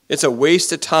 It's a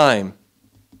waste of time.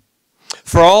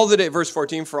 For all the day, verse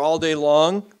 14, for all day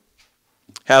long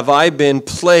have I been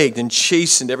plagued and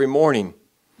chastened every morning.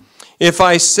 If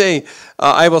I say,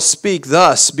 I will speak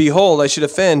thus, behold, I should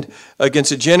offend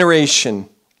against a generation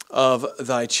of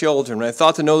thy children. When I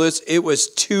thought to know this, it was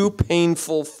too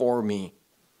painful for me.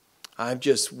 I've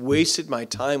just wasted my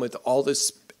time with all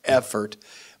this effort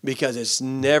because it's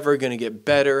never going to get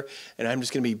better, and I'm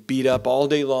just going to be beat up all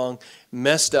day long,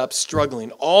 messed up,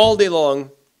 struggling all day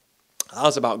long. I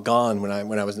was about gone when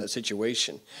I was in that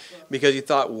situation because you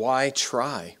thought, why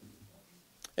try?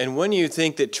 And when you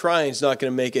think that trying is not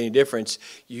going to make any difference,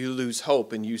 you lose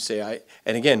hope, and you say,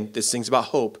 and again, this thing's about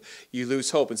hope. You lose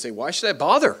hope and say, why should I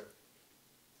bother?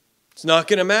 It's not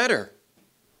going to matter.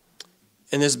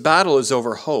 And this battle is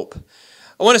over hope.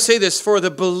 I want to say this, for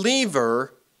the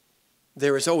believer,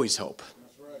 there is always hope.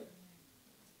 That's right.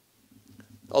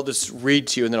 I'll just read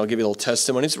to you and then I'll give you a little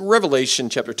testimony. It's Revelation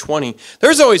chapter 20.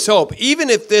 There's always hope, even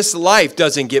if this life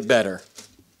doesn't get better.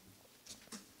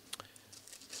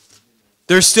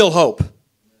 There's still hope.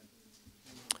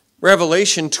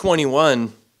 Revelation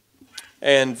 21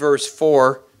 and verse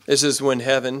 4. This is when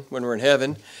we're in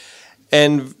heaven.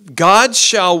 And God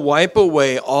shall wipe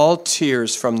away all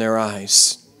tears from their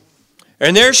eyes.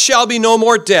 And there shall be no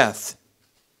more death,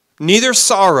 neither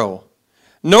sorrow,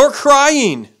 nor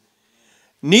crying,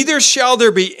 neither shall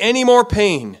there be any more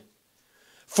pain,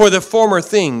 for the former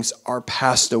things are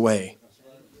passed away.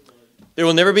 There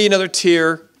will never be another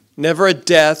tear, never a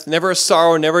death, never a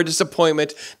sorrow, never a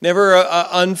disappointment, never an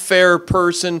unfair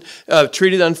person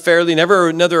treated unfairly, never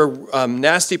another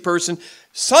nasty person.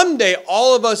 Someday,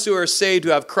 all of us who are saved,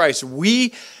 who have Christ,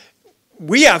 we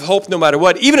have hope no matter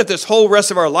what, even if this whole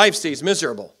rest of our life stays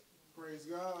miserable. Praise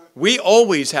God. We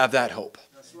always have that hope.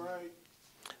 That's right.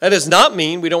 That does not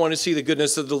mean we don't want to see the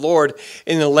goodness of the Lord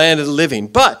in the land of the living.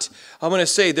 But I'm going to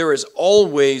say there is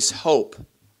always hope.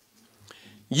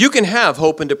 You can have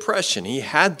hope in depression. He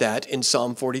had that in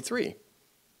Psalm 43.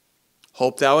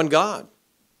 Hope thou in God,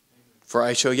 for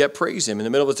I shall yet praise him. In the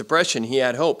middle of his depression, he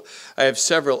had hope. I have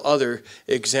several other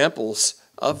examples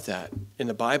of that in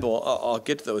the Bible. I'll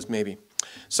get to those maybe.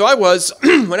 So I was,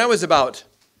 when I was about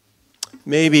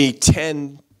maybe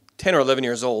 10 or 11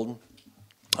 years old,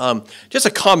 just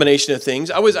a combination of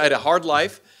things. I had a hard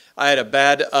life. I had a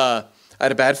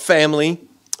bad family.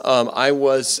 I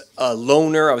was a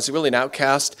loner. I was really an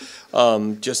outcast,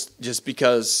 just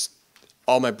because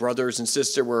all my brothers and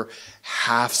sister were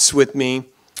halves with me.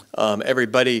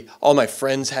 All my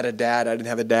friends had a dad. I didn't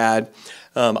have a dad.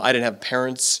 I didn't have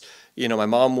parents. My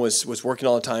mom was working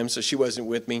all the time, so she wasn't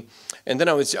with me. And then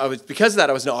I was because of that,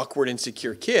 I was an awkward,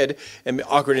 insecure kid, and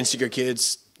awkward, insecure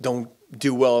kids don't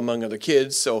do well among other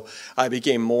kids. So I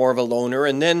became more of a loner,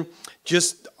 and then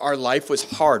just our life was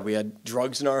hard. We had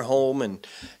drugs in our home, and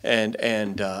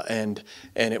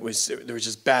there was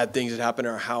just bad things that happened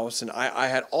in our house, and I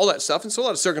had all that stuff, and so a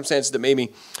lot of circumstances that made me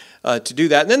to do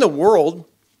that. And then the world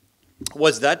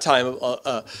was that time.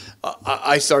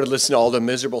 I started listening to all the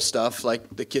miserable stuff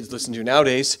like the kids listen to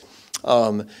nowadays,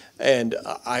 and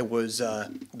I was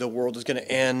the world was going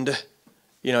to end.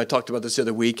 I talked about this the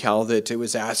other week, how that it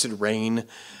was acid rain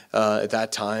at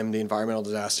that time. The environmental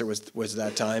disaster was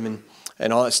that time,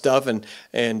 and all that stuff. And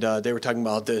they were talking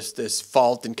about this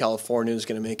fault in California was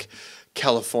going to make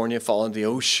California fall into the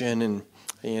ocean. And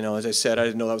as I said, I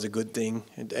didn't know that was a good thing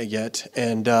yet.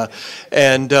 But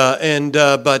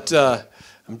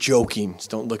I'm joking. Just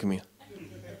don't look at me.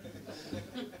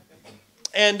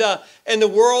 And the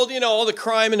world, all the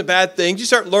crime and the bad things, you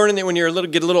start learning that when you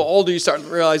get a little older, you start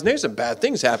realizing there's some bad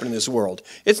things happening in this world.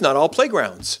 It's not all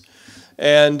playgrounds,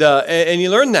 and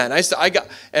you learn that.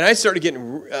 And I started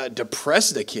getting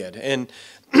depressed as a kid, and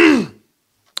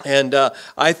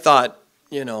I thought,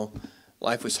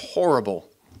 life was horrible.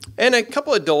 And a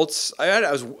couple adults, I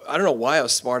don't know why I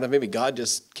was smart. Maybe God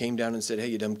just came down and said, "Hey,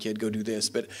 you dumb kid, go do this."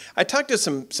 But I talked to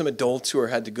some adults who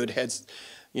had the good heads,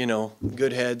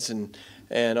 good heads and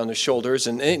on their shoulders,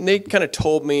 and they kind of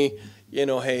told me,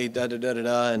 hey,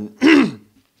 da-da-da-da-da, and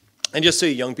and just so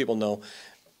you young people know,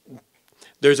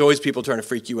 there's always people trying to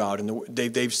freak you out, and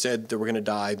they've said that we're going to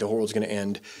die, the world's going to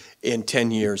end in 10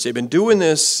 years. They've been doing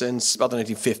this since about the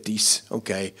 1950s,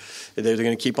 okay? They're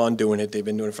going to keep on doing it. They've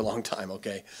been doing it for a long time,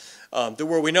 okay?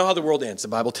 We know how the world ends. The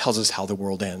Bible tells us how the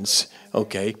world ends,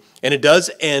 okay? And it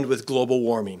does end with global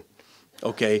warming,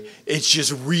 okay? It's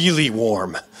just really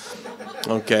warm.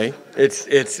 Okay,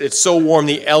 it's so warm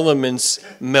the elements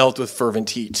melt with fervent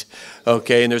heat.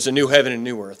 Okay, and there's a new heaven and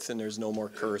new earth, and there's no more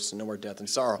curse and no more death and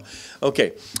sorrow.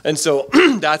 Okay, and so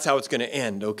that's how it's going to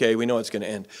end. Okay, we know it's going to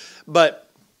end.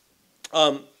 But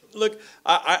look,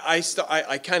 I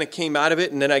kind of came out of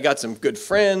it, and then I got some good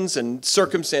friends, and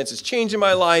circumstances changed in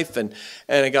my life, and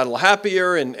I got a little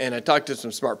happier, and I talked to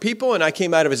some smart people, and I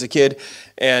came out of it as a kid,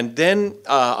 and then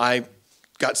I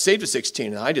got saved at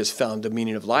 16, and I just found the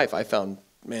meaning of life. I found,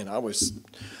 man, I was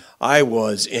I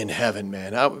was in heaven,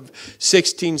 man. I was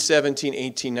 16, 17,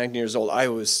 18, 19 years old. I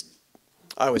was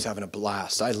having a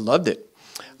blast. I loved it.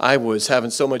 I was having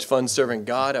so much fun serving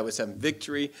God. I was having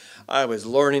victory. I was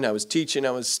learning. I was teaching.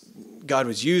 God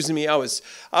was using me. I was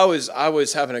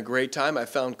having a great time. I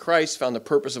found Christ, found the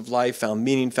purpose of life, found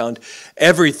meaning, found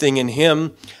everything in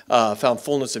Him, found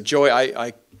fullness of joy.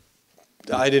 I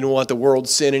didn't want the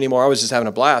world's sin anymore. I was just having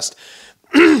a blast.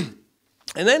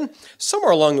 And then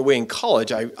somewhere along the way in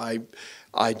college,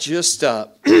 I just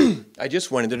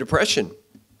went into depression,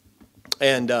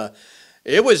 and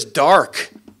it was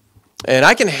dark, and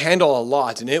I can handle a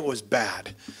lot, and it was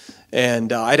bad,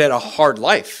 and I'd had a hard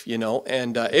life,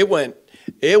 and it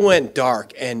went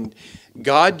dark, and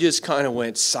God just kind of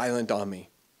went silent on me.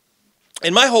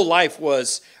 And my whole life I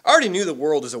already knew the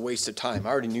world is a waste of time. I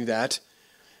already knew that,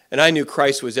 and I knew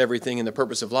Christ was everything and the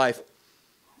purpose of life.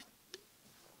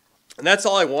 And that's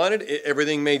all I wanted.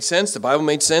 Everything made sense. The Bible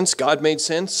made sense. God made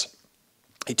sense.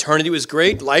 Eternity was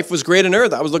great. Life was great on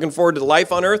earth. I was looking forward to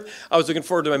life on earth. I was looking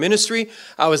forward to my ministry.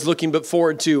 I was looking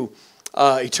forward to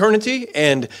eternity.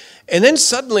 And then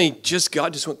suddenly,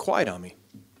 God just went quiet on me.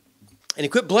 And He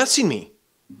quit blessing me.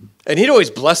 And He'd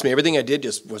always bless me. Everything I did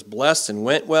just was blessed and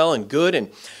went well and good.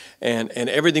 And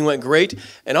everything went great.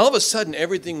 And all of a sudden,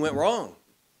 everything went wrong.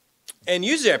 And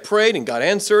usually I prayed and God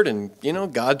answered. And,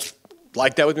 God's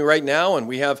like that with me right now, and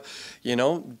we have, I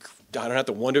don't have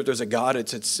to wonder if there's a God.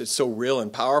 It's so real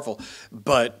and powerful.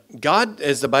 But God,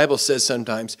 as the Bible says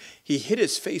sometimes, He hid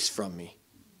His face from me.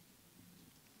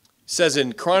 It says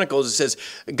in Chronicles, it says,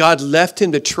 God left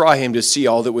Him to try him to see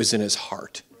all that was in his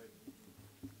heart.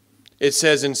 It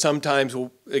says in sometimes,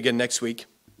 again next week,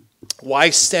 why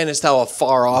standest thou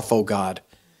afar off, O God?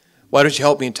 Why don't you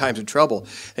help me in times of trouble?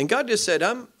 And God just said,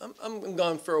 I'm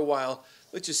gone for a while.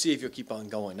 Let's just see if you'll keep on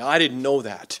going. Now, I didn't know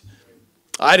that.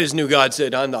 I just knew God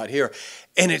said, I'm not here.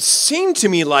 And it seemed to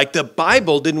me like the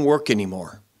Bible didn't work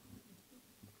anymore.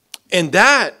 And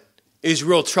that is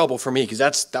real trouble for me, because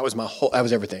that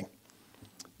was everything.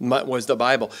 Was the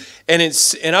Bible. And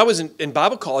I was in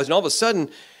Bible college, and all of a sudden,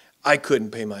 I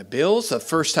couldn't pay my bills. The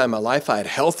first time in my life, I had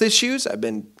health issues. I've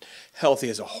been healthy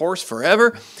as a horse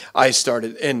forever. I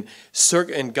started,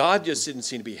 and God just didn't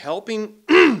seem to be helping.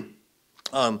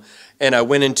 And I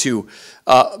went into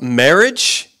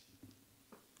marriage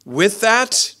with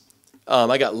that.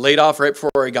 I got laid off right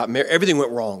before I got married. Everything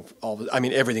went wrong.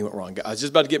 Everything went wrong. I was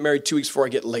just about to get married 2 weeks before I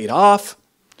get laid off.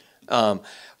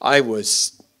 I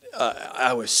was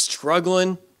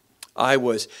struggling. I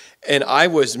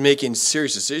was making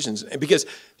serious decisions. Because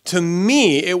to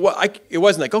me, it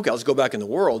wasn't like, okay, let's go back in the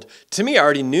world. To me, I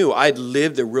already knew I'd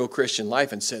lived a real Christian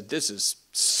life and said, this is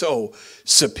so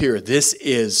superior. This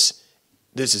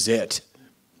is it.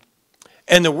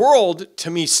 And the world, to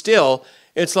me still,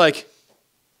 it's like,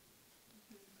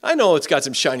 I know it's got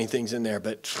some shiny things in there,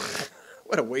 but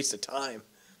what a waste of time.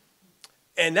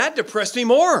 And that depressed me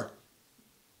more,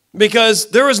 because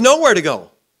there was nowhere to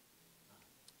go.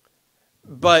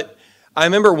 But I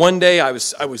remember one day I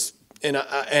was,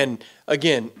 and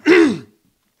again,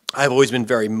 I've always been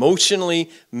very emotionally,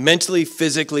 mentally,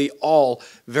 physically, all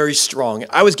very strong.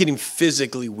 I was getting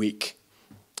physically weak.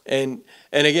 And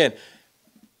again,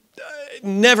 it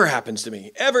never happens to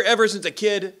me. Ever since a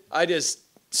kid, I just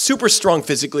super strong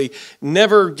physically,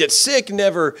 never get sick,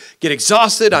 never get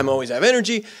exhausted. I'm always have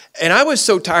energy. And I was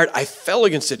so tired, I fell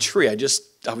against a tree. I was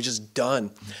just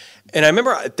done. And I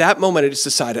remember at that moment, I just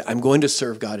decided I'm going to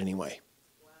serve God anyway.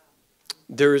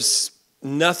 There's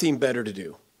nothing better to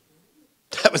do.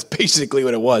 That was basically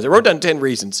what it was. I wrote down 10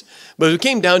 reasons. But it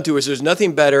came down to is there's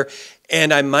nothing better,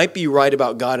 and I might be right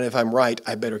about God, and if I'm right,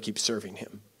 I better keep serving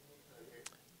Him.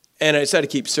 And I decided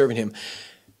to keep serving Him.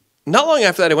 Not long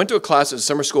after that, I went to a class, a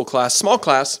summer school class, small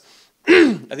class,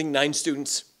 I think 9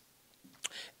 students.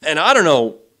 And I don't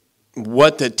know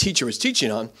what the teacher was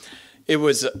teaching on. I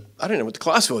don't know what the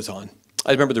class was on.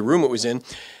 I remember the room it was in.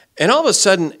 And all of a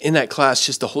sudden, in that class,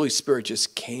 just the Holy Spirit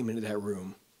just came into that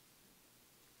room.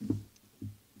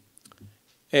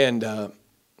 And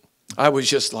I was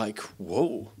just like,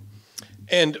 whoa.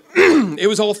 And it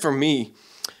was all for me.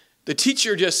 The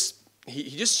teacher he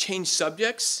just changed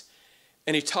subjects,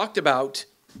 and he talked about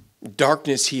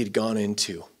darkness he had gone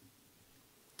into.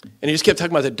 And he just kept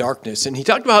talking about the darkness. And he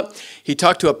talked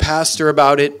to a pastor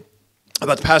about it,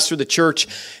 about the pastor of the church.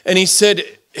 And he said,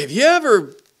 have you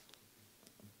ever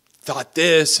thought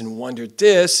this and wondered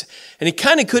this? And he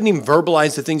kind of couldn't even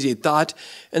verbalize the things he had thought.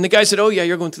 And the guy said, oh yeah,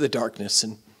 you're going through the darkness.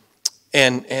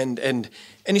 And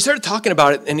he started talking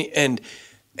about it. And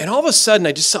all of a sudden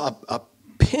I just saw a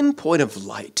pinpoint of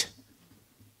light.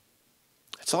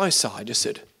 That's all I saw. I just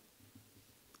said,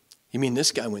 You mean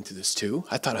this guy went through this too?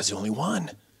 I thought I was the only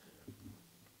one.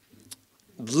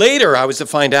 Later, I was to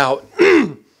find out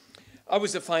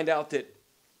that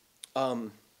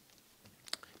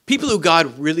people who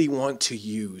God really want to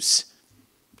use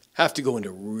have to go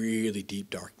into really deep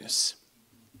darkness.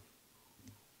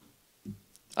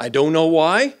 I don't know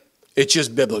why. It's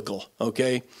just biblical,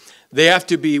 okay? They have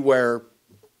to be where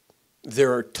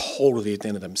they're totally at the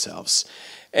end of themselves.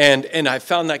 And I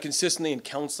found that consistently in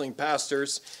counseling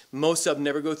pastors. Most of them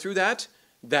never go through that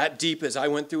deep as I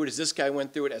went through it, as this guy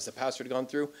went through it, as the pastor had gone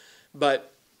through.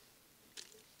 But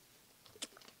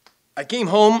I came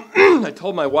home, I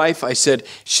told my wife, I said,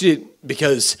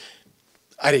 because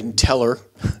I didn't tell her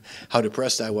how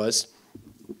depressed I was.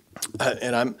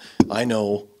 I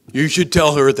know, you should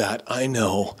tell her that. I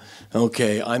know.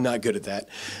 Okay, I'm not good at that.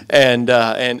 And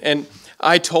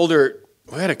I told her,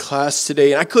 we had a class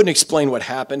today, and I couldn't explain what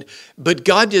happened, but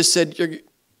God just said,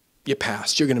 you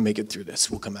passed. You're going to make it through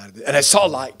this. We'll come out of it. And I saw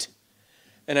light.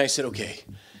 And I said, okay,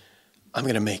 I'm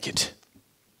going to make it.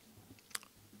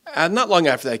 And not long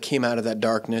after that, I came out of that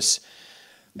darkness.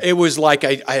 It was like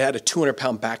I had a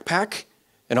 200-pound backpack,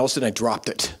 and all of a sudden I dropped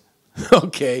it.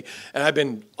 Okay? And I've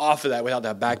been off of that without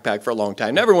that backpack for a long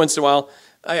time. Every once in a while,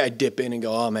 I dip in and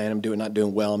go, oh, man, I'm not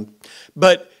doing well.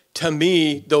 But to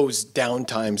me, those down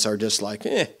times are just like,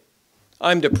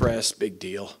 I'm depressed, big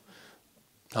deal.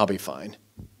 I'll be fine.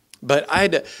 But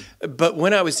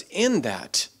when I was in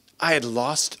that, I had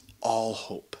lost all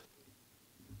hope.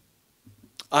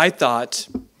 I thought,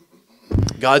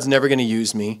 God's never going to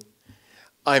use me.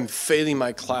 I'm failing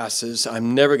my classes.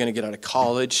 I'm never going to get out of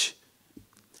college.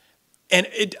 And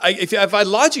if I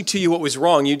logic to you what was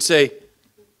wrong, you'd say,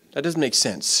 that doesn't make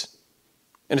sense.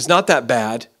 And it's not that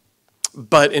bad.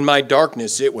 But in my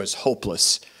darkness, it was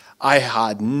hopeless. I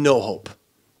had no hope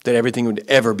that everything would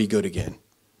ever be good again.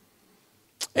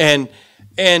 But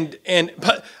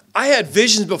I had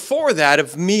visions before that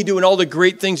of me doing all the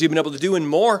great things we've been able to do and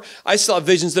more. I saw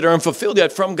visions that are unfulfilled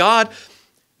yet from God.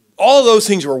 All those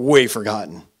things were way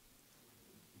forgotten.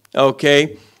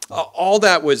 Okay? All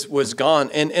that was gone.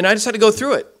 And I just had to go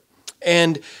through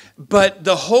it. But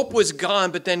the hope was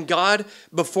gone, but then God,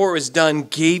 before it was done,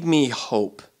 gave me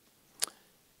hope.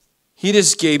 He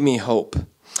just gave me hope.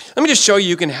 Let me just show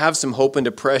you can have some hope in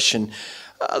depression.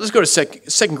 Let's go to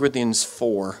 2 Corinthians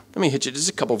 4. Let me hit you just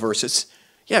a couple verses.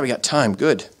 Yeah, we got time.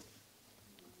 Good.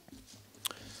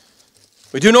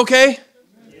 We doing okay?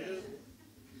 Yes.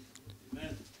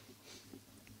 Amen.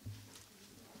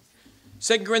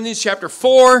 2 Corinthians chapter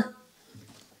 4.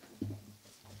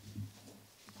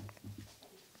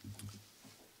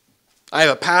 I have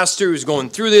a pastor who's going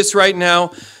through this right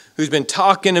now, who's been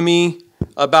talking to me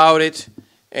about it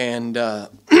and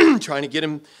trying to get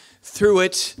him through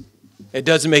it. It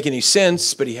doesn't make any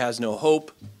sense, but he has no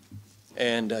hope.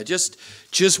 And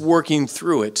just working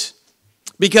through it.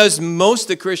 Because most of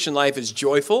the Christian life is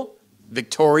joyful,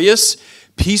 victorious,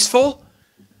 peaceful,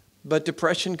 but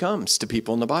depression comes to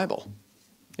people in the Bible.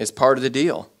 It's part of the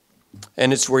deal.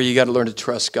 And it's where you got to learn to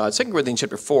trust God. 2 Corinthians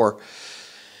chapter 4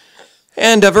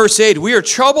 and verse 8, we are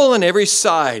troubled on every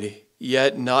side,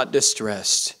 yet not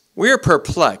distressed. We are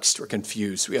perplexed or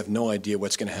confused. We have no idea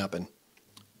what's going to happen,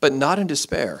 but not in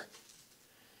despair.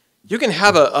 You can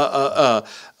have a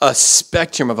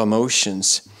spectrum of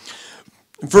emotions.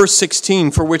 Verse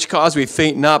 16, for which cause we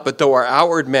faint not, but though our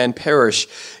outward man perish,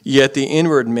 yet the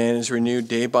inward man is renewed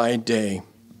day by day.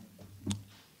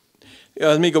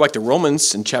 Let me go back to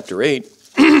Romans in chapter 8.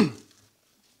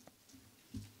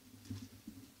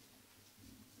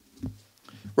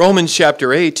 Romans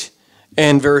chapter 8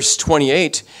 and verse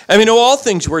 28. And we know all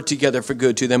things work together for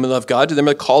good to them who love God, to them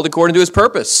who are called according to his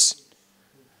purpose.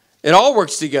 It all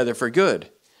works together for good.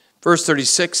 Verse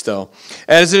 36, though.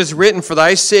 As it is written, for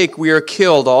thy sake we are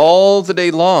killed all the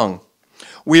day long.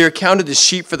 We are counted as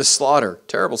sheep for the slaughter.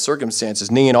 Terrible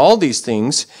circumstances. Nay, in all these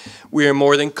things, we are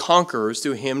more than conquerors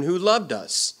through him who loved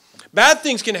us. Bad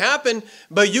things can happen,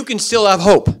 but you can still have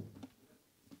hope.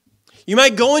 You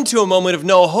might go into a moment of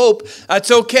no hope.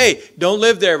 That's okay. Don't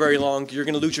live there very long. You're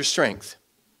going to lose your strength.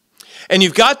 And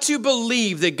you've got to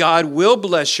believe that God will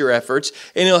bless your efforts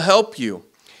and he'll help you.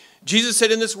 Jesus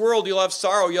said, in this world you'll have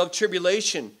sorrow, you'll have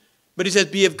tribulation. But he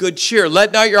said, be of good cheer.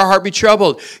 Let not your heart be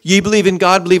troubled. Ye believe in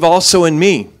God, believe also in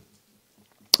me.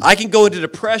 I can go into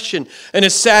depression in a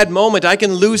sad moment. I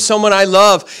can lose someone I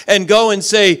love and go and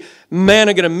say, man,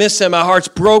 I'm going to miss them. My heart's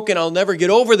broken. I'll never get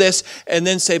over this. And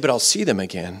then say, but I'll see them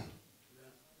again.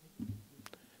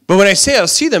 But when I say I'll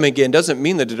see them again, doesn't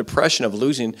mean that the depression of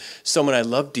losing someone I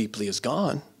love deeply is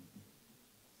gone.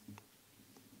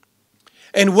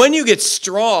 And when you get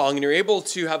strong and you're able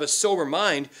to have a sober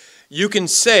mind, you can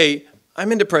say,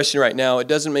 I'm in depression right now. It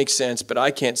doesn't make sense, but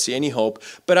I can't see any hope.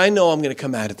 But I know I'm going to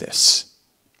come out of this.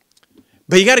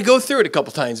 But you got to go through it a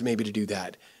couple times maybe to do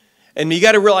that. And you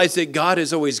got to realize that God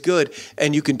is always good,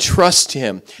 and you can trust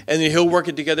him, and that he'll work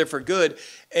it together for good,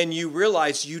 and you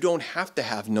realize you don't have to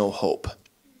have no hope.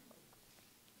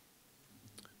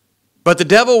 But the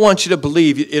devil wants you to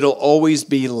believe it'll always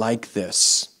be like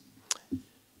this.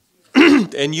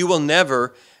 And you will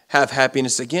never have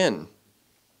happiness again.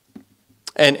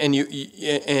 And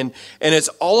it's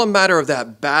all a matter of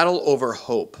that battle over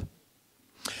hope.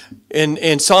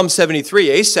 In Psalm 73,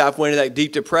 Asaph went into that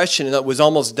deep depression and that was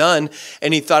almost done,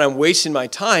 and he thought, I'm wasting my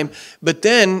time. But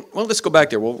then, well, let's go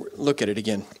back there. We'll look at it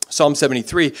again. Psalm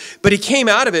 73. But he came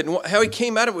out of it, and how he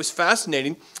came out of it was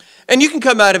fascinating. And you can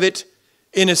come out of it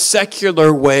in a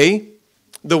secular way,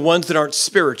 the ones that aren't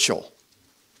spiritual.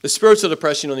 The spiritual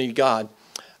depression, you don't need God.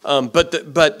 But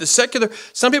the secular,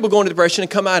 some people go into depression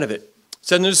and come out of it.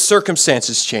 Suddenly the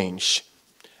circumstances change.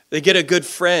 They get a good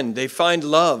friend. They find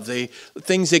love.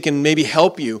 Things that can maybe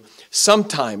help you.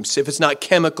 Sometimes, if it's not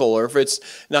chemical or if it's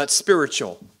not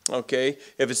spiritual, okay?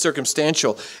 If it's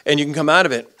circumstantial, and you can come out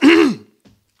of it.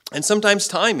 And sometimes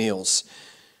time heals.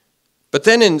 But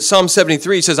then in Psalm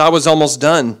 73, it says, I was almost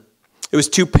done. It was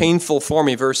too painful for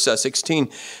me, verse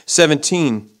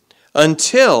 17,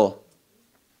 until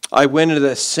I went into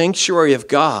the sanctuary of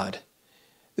God.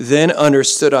 Then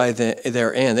understood I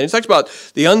their end. And he talks about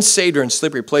the unsaved are in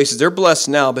slippery places. They're blessed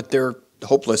now, but they're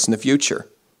hopeless in the future.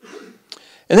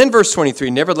 And then verse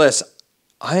 23, nevertheless,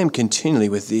 I am continually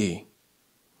with thee.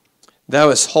 Thou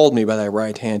hast hold me by thy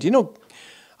right hand. You know,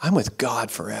 I'm with God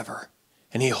forever.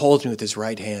 And he holds me with his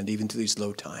right hand, even to these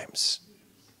low times.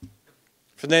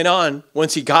 From then on,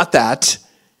 once he got that,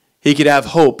 he could have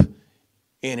hope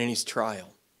in any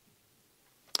trial.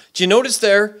 Do you notice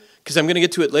there, because I'm going to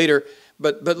get to it later,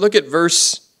 but look at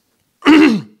verse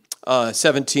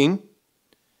 17.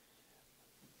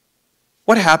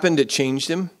 What happened that changed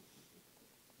him?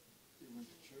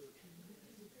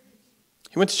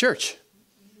 He went to church.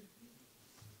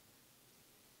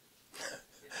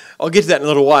 I'll get to that in a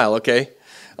little while, okay?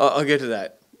 I'll get to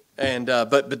that. And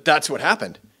but that's what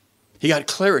happened. He got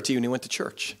clarity when he went to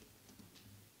church.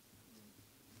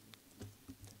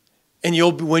 And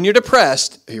when you're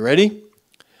depressed, are you ready?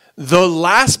 The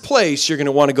last place you're going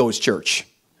to want to go is church.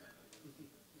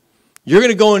 You're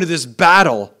going to go into this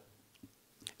battle,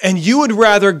 and you would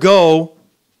rather go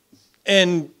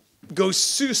and go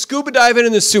scuba diving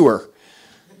in the sewer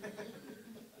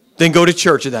than go to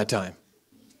church at that time.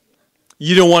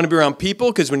 You don't want to be around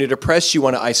people because when you're depressed, you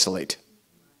want to isolate.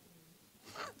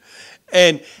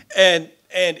 And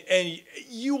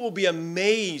you will be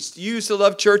amazed. You used to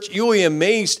love church. You will be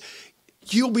amazed.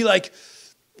 You'll be like,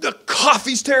 the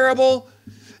coffee's terrible.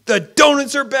 The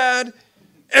donuts are bad.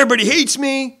 Everybody hates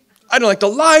me. I don't like the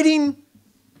lighting.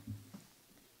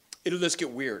 It'll just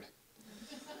get weird.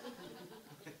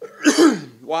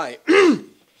 Why?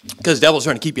 Because the devil's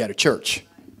trying to keep you out of church.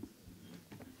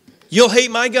 You'll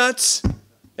hate my guts,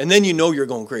 and then you know you're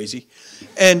going crazy.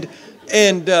 And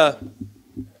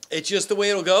it's just the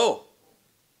way it'll go.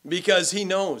 Because he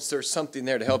knows there's something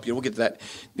there to help you. We'll get to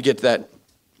that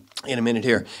in a minute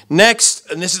here.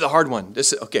 Next, and this is a hard one.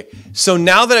 Okay. So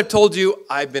now that I've told you,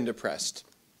 I've been depressed.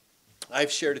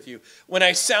 I've shared with you. When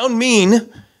I sound mean,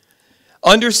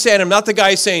 understand I'm not the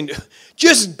guy saying,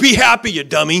 just be happy, you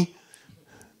dummy.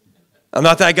 I'm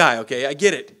not that guy, okay? I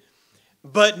get it.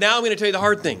 But now I'm going to tell you the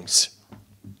hard things.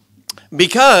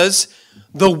 Because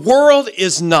the world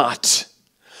is not.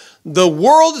 The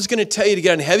world is going to tell you to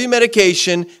get on heavy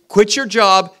medication, quit your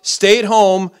job, stay at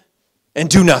home, and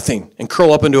do nothing, and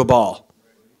curl up into a ball.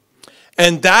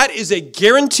 And that is a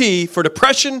guarantee for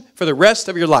depression for the rest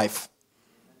of your life.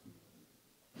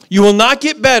 You will not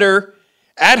get better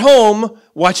at home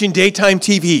watching daytime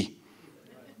TV.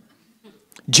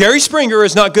 Jerry Springer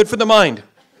is not good for the mind.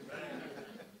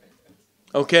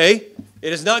 Okay?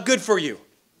 It is not good for you.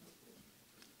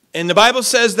 And the Bible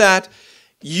says that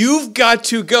you've got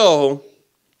to go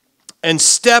and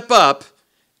step up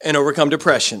and overcome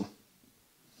depression.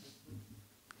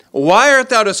 Why art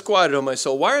thou disquieted, O my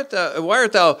soul? Why art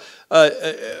thou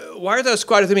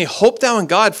disquieted within me? Hope thou in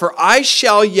God, for I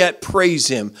shall yet praise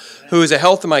him, who is the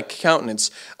health of my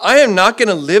countenance. I am not going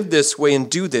to live this way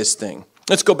and do this thing.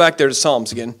 Let's go back there to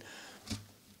Psalms again.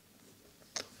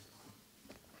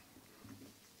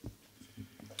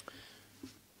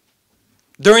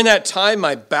 During that time,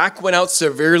 my back went out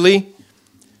severely.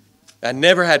 I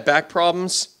never had back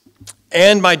problems.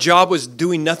 And my job was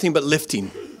doing nothing but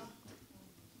lifting.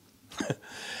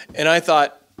 And I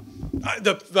thought,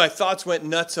 my thoughts went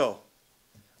nutso.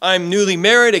 I'm newly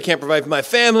married. I can't provide for my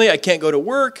family. I can't go to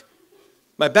work.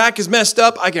 My back is messed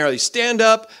up. I can hardly stand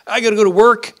up. I got to go to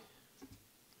work.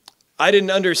 I didn't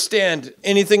understand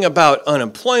anything about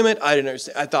unemployment. I didn't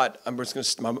understand. I thought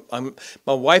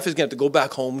my wife is going to have to go back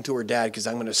home to her dad because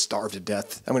I'm going to starve to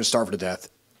death. I'm going to starve her to death.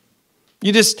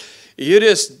 You just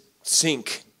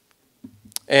sink.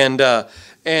 And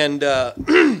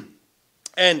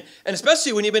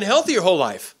especially when you've been healthy your whole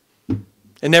life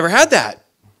and never had that.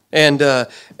 And you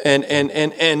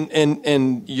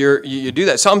do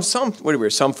that. Psalm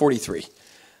 43.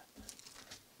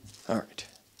 All right.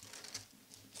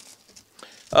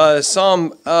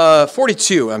 Psalm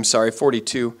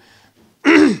 42.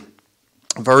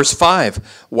 Verse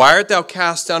 5. Why art thou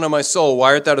cast down on my soul?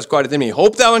 Why art thou disquieted within me?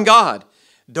 Hope thou in God.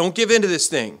 Don't give in to this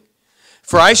thing.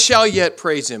 For I shall yet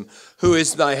praise him, who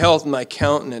is thy health and thy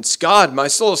countenance. God, my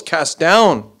soul is cast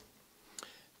down.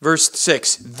 Verse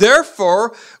 6.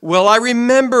 Therefore will I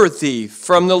remember thee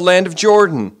from the land of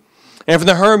Jordan, and from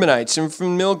the Hermonites, and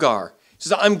from Milgar. He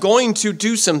says, I'm going to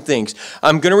do some things.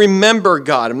 I'm going to remember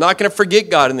God. I'm not going to forget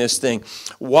God in this thing.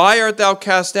 Why art thou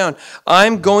cast down?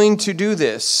 I'm going to do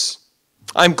this.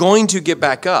 I'm going to get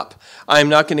back up. I'm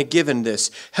not going to give in this.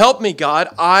 Help me, God.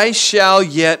 I shall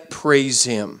yet praise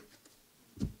him.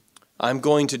 I'm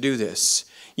going to do this.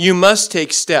 You must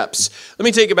take steps. Let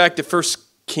me take it back to 1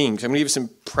 Kings. I'm going to give you some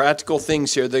practical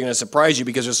things here. They're going to surprise you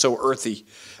because they're so earthy,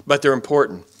 but they're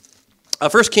important.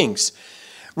 1 Kings.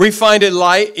 We find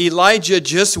Elijah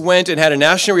just went and had a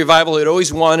national revival he'd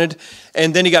always wanted,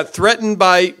 and then he got threatened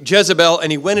by Jezebel,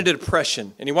 and he went into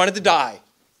depression, and he wanted to die.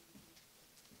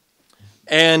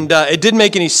 And it didn't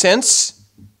make any sense.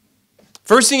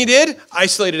 First thing he did,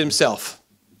 isolated himself.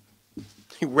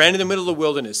 He ran in the middle of the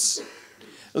wilderness,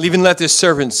 even left his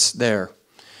servants there.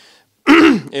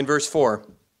 In verse 4.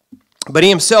 But he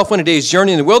himself went a day's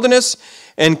journey in the wilderness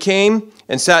and came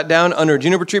and sat down under a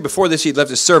juniper tree. Before this, he'd left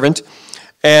his servant.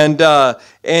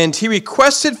 And he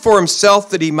requested for himself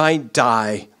that he might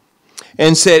die,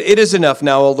 and said, It is enough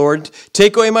now, O Lord.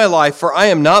 Take away my life, for I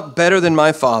am not better than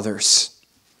my fathers.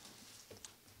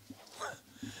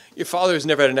 Your father has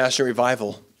never had a national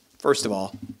revival, first of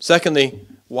all. Secondly,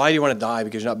 why do you want to die?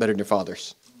 Because you're not better than your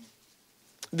fathers.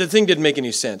 The thing didn't make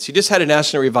any sense. He just had a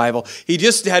national revival. He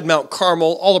just had Mount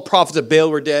Carmel. All the prophets of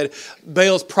Baal were dead.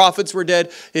 Baal's prophets were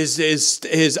dead.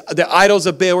 The idols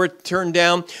of Baal were turned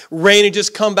down. Rain had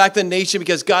just come back to the nation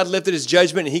because God lifted his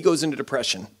judgment, and he goes into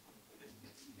depression.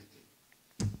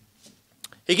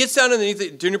 He gets down underneath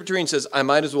the juniper tree and says, I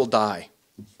might as well die.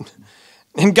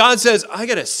 And God says, I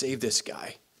got to save this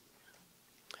guy.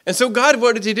 And so God,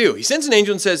 what did he do? He sends an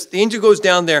angel and says, the angel goes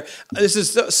down there. This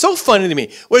is so funny to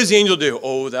me. What does the angel do?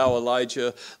 Oh, thou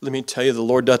Elijah, let me tell you, the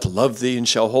Lord doth love thee and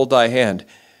shall hold thy hand.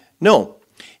 No,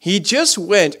 he just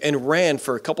went and ran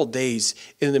for a couple days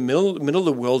in the middle of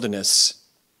the wilderness.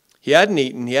 He hadn't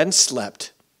eaten. He hadn't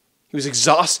slept. He was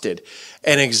exhausted.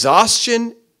 And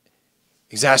exhaustion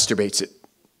exacerbates it.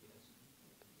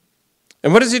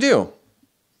 And what does he do?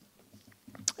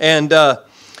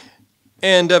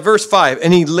 And verse 5,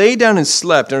 and he lay down and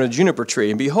slept under a juniper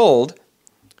tree, and behold,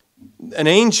 an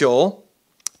angel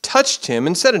touched him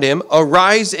and said unto him,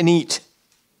 Arise and eat.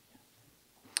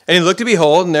 And he looked to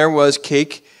behold, and there was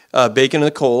cake, bacon in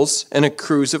the coals, and a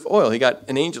cruse of oil. He got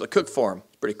an angel to cook for him.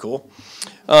 Pretty cool.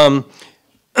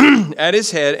 At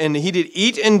his head, and he did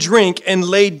eat and drink and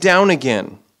lay down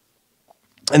again.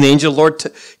 And the angel of the Lord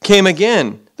came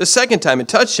again the second time and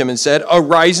touched him and said,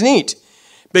 Arise and eat,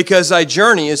 because thy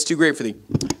journey is too great for thee.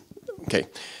 Okay,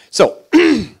 so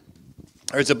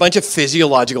there's a bunch of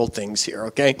physiological things here,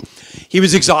 okay? He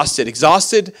was exhausted.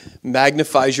 Exhausted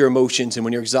magnifies your emotions, and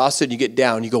when you're exhausted, you get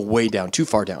down. You go way down, too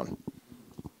far down.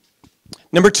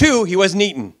 Number 2, he wasn't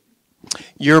eating.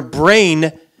 Your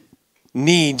brain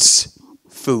needs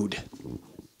food,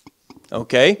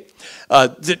 okay?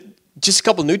 Just a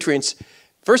couple nutrients.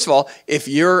 First of all, if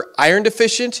you're iron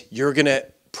deficient, you're going to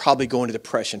probably go into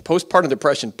depression. Postpartum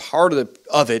depression, part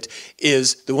of it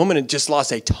is the woman had just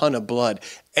lost a ton of blood.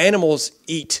 Animals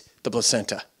eat the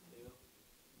placenta.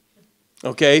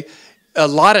 Okay? A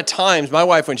lot of times, my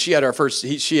wife, when she had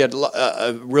she had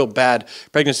a real bad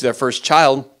pregnancy with our first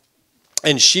child,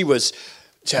 and she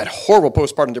had horrible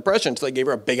postpartum depression until they gave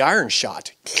her a big iron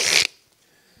shot.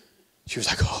 She was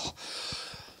like, oh,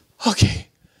 okay.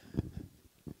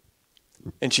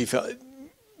 And she felt,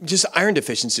 just iron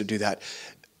deficiency to do that.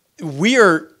 We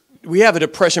have a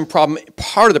depression problem.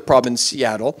 Part of the problem in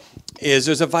Seattle is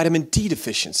there's a vitamin D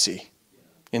deficiency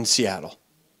in Seattle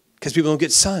because people don't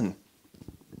get sun.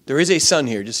 There is a sun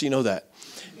here, just so you know that.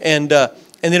 And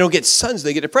they don't get sun, so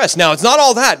they get depressed. Now, it's not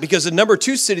all that, because the number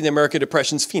 2 city in America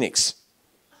depression is Phoenix.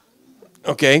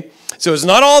 Okay? So it's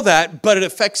not all that, but it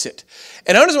affects it.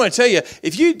 And I just want to tell you,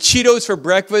 if you eat Cheetos for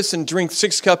breakfast and drink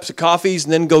 6 cups of coffees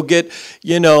and then go get,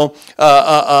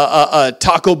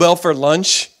 Taco Bell for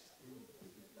lunch,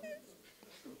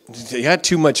 you got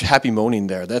too much happy moaning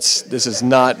there. This is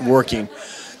not working.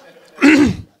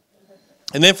 And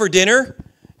then for dinner,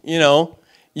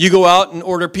 you go out and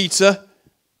order pizza,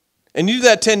 and you do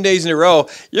that 10 days in a row,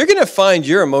 you're going to find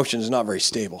your emotions not very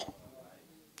stable.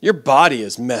 Your body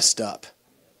is messed up.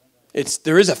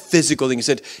 There is a physical thing. He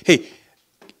said, hey,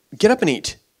 get up and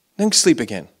eat, then sleep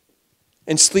again.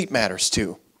 And sleep matters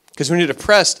too. Because when you're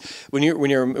depressed, when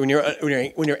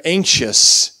you're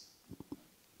anxious,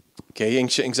 okay,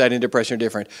 anxiety and depression are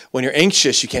different. When you're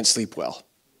anxious, you can't sleep well.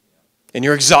 And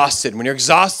you're exhausted. When you're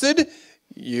exhausted,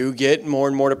 you get more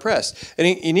and more depressed. And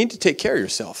you need to take care of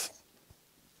yourself.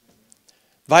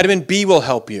 Vitamin B will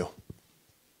help you.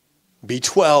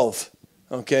 B12,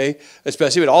 okay?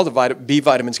 Especially with all the B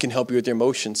vitamins can help you with your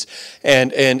emotions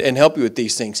and help you with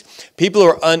these things. People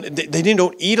are they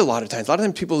don't eat a lot of times. A lot of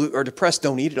times people who are depressed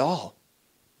don't eat at all.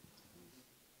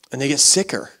 And they get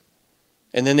sicker.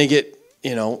 And then they get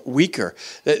weaker.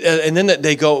 And then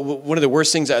they go, one of the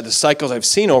worst things, the cycles I've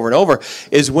seen over and over,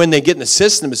 is when they get in the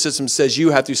system says you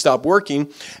have to stop working,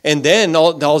 and then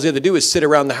all they have to do is sit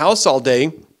around the house all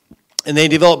day, and they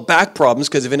develop back problems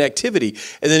because of inactivity.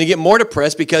 And then they get more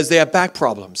depressed because they have back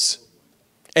problems.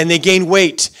 And they gain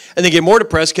weight. And they get more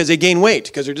depressed because they gain weight,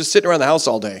 because they're just sitting around the house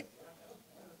all day.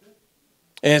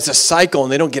 And it's a cycle,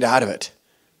 and they don't get out of it.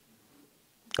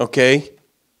 Okay?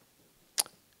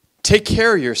 Take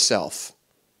care of yourself.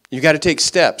 You got to take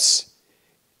steps.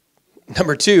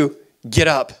 Number 2, get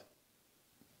up.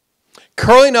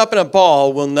 Curling up in a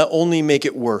ball will not only make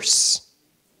it worse.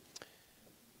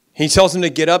 He tells him to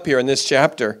get up here in this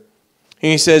chapter.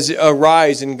 And he says,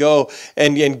 arise and go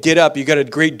and get up. You got a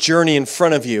great journey in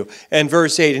front of you. And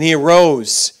verse 8, and he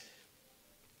arose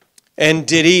and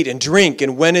did eat and drink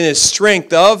and went in his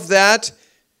strength of that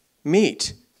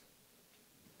meat.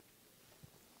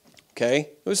 Okay?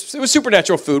 It was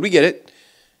supernatural food. We get it.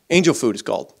 Angel food is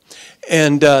called.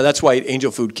 And that's why I eat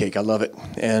angel food cake. I love it.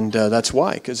 And that's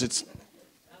why, because it's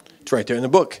right there in the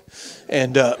book.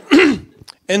 And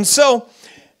and so,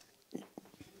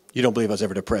 you don't believe I was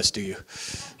ever depressed, do you?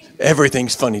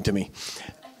 Everything's funny to me.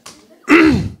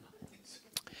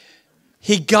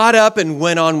 He got up and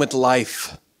went on with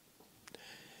life.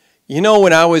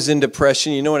 When I was in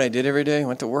depression, you know what I did every day? I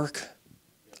went to work.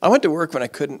 I went to work when I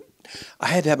couldn't. I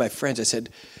had to have my friends. I said,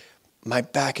 my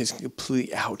back is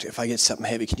completely out. If I get something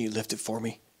heavy, can you lift it for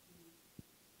me?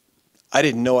 I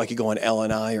didn't know I could go on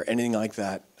L&I or anything like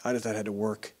that. I just had to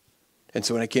work. And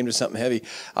so when I came to something heavy,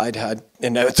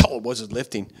 and that's all it was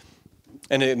lifting.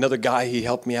 And another guy, he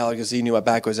helped me out because he knew my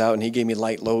back was out, and he gave me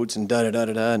light loads and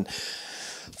da-da-da-da-da, and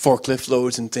forklift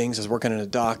loads and things. I was working on a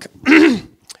dock.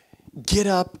 Get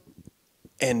up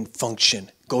and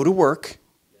function. Go to work.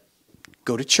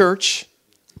 Go to church.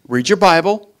 Read your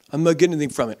Bible. I'm not getting anything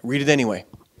from it. Read it anyway.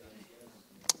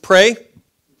 Pray.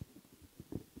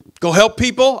 Go help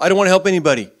people. I don't want to help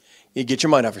anybody. You get your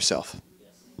mind off yourself.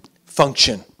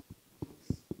 Function.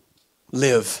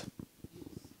 Live.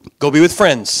 Go be with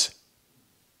friends.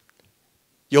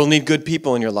 You'll need good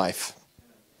people in your life.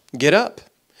 Get up.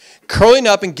 Curling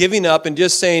up and giving up and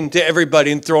just saying to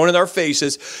everybody and throwing in our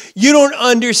faces, you don't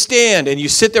understand. And you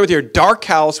sit there with your dark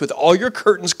house with all your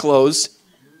curtains closed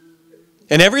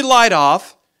and every light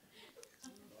off.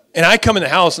 And I come in the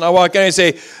house and I walk in and I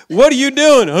say, what are you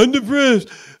doing? I'm depressed.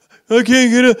 I can't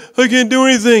get up. I can't do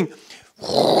anything.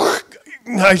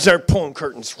 I start pulling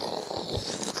curtains.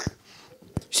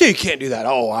 So you can't do that.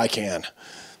 Oh, I can.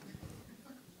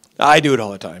 I do it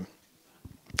all the time.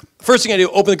 First thing I do,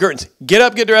 open the curtains. Get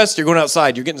up, get dressed. You're going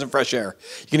outside. You're getting some fresh air.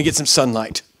 You're going to get some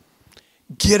sunlight.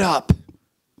 Get up.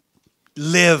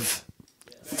 Live.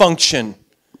 Function.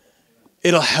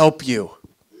 It'll help you.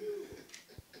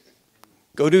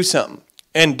 Go do something.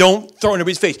 And don't throw in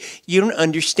everybody's face. You don't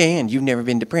understand. You've never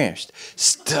been depressed.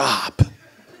 Stop.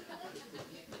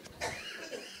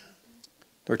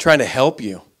 We're trying to help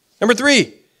you. Number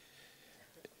 3.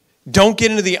 Don't get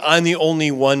into the I'm the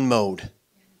only one mode.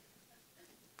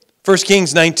 1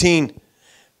 Kings 19,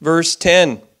 verse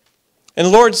 10. And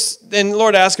the Lord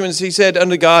asked him, and he said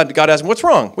unto God asked him, what's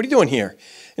wrong? What are you doing here?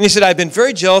 And he said, I've been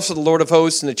very jealous of the Lord of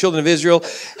hosts, and the children of Israel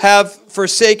have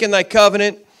forsaken thy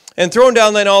covenant, and thrown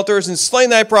down thine altars, and slain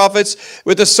thy prophets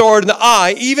with the sword,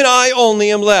 and even I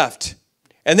only am left.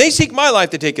 And they seek my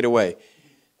life to take it away.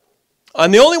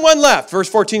 I'm the only one left. Verse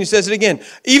 14, he says it again.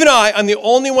 Even I'm the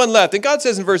only one left. And God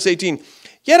says in verse 18,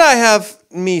 yet I have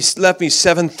left me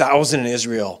 7,000 in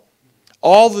Israel.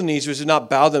 All the knees which did not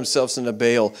bow themselves unto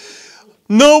Baal.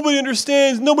 Nobody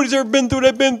understands. Nobody's ever been through what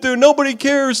I've been through. Nobody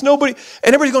cares. Nobody.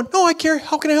 And everybody's going, no, I care.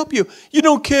 How can I help you? You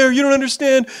don't care. You don't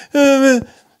understand.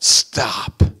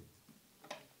 Stop.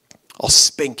 I'll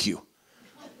spank you.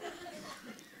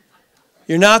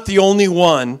 You're not the only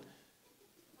one.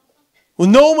 Well,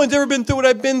 no one's ever been through what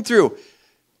I've been through.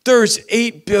 There's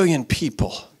 8 billion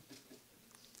people.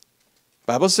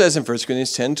 The Bible says in 1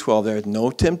 Corinthians 10:12, there is no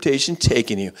temptation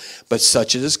taken you, but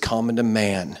such as is common to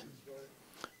man.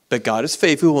 But God is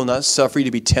faithful, who will not suffer you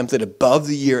to be tempted above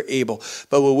the year able,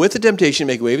 but will with the temptation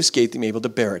make a way of escape that you may be able to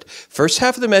bear it. First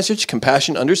half of the message,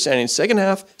 compassion, understanding. Second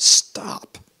half,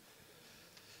 stop.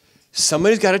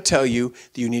 Somebody's got to tell you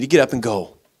that you need to get up and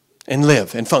go and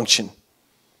live and function.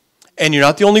 And you're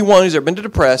not the only one who's ever been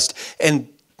depressed, and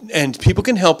people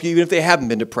can help you even if they haven't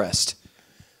been depressed.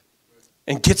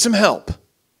 And get some help.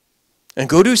 And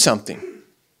go do something.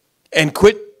 And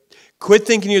quit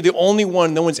thinking you're the only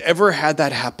one. No one's ever had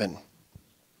that happen.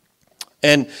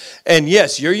 And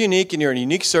yes, you're unique and you're in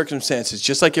unique circumstances,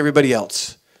 just like everybody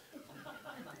else.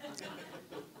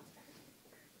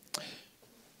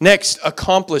 Next,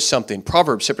 accomplish something.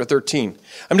 Proverbs chapter 13.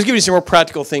 I'm just giving you some more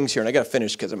practical things here, and I got to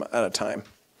finish because I'm out of time.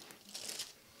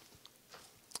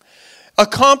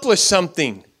 Accomplish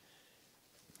something.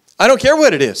 I don't care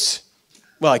what it is.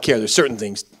 Well, I care. There's certain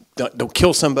things. Don't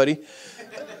kill somebody.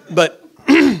 But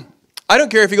I don't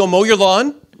care if you go mow your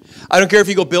lawn. I don't care if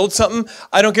you go build something.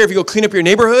 I don't care if you go clean up your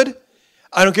neighborhood.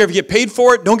 I don't care if you get paid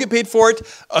for it. Don't get paid for it.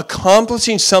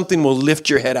 Accomplishing something will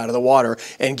lift your head out of the water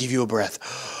and give you a breath.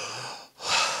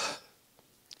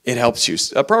 It helps you.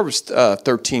 Proverbs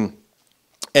 13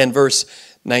 and verse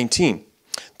 19.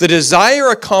 The desire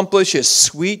accomplished is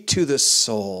sweet to the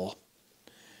soul,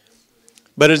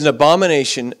 but it is an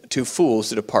abomination to fools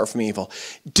to depart from evil.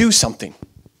 Do something.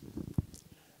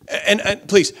 And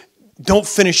please, don't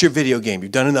finish your video game.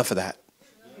 You've done enough of that.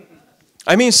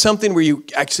 I mean something where you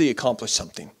actually accomplish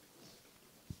something.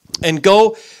 And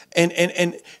go, and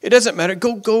it doesn't matter.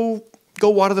 Go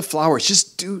water the flowers.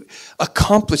 Just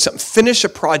accomplish something. Finish a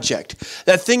project.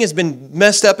 That thing has been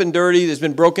messed up and dirty. It's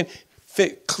been broken.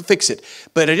 Fix it.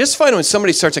 But I just find when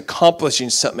somebody starts accomplishing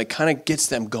something, it kind of gets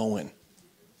them going.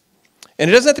 And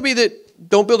it doesn't have to be that,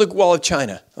 don't build a wall of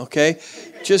China, okay?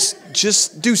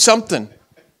 Just do something.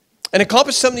 And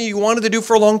accomplish something you wanted to do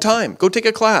for a long time. Go take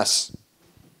a class.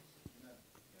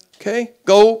 Okay?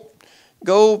 Go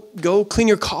clean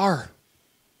your car.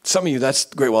 Some of you, that's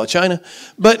the Great Wall of China.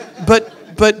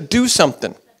 But do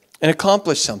something and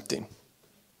accomplish something.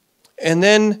 And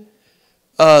then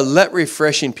let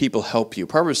refreshing people help you.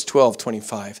 Proverbs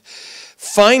 12:25.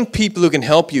 Find people who can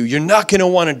help you. You're not going to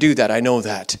want to do that. I know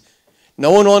that.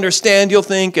 No one will understand, you'll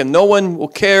think, and no one will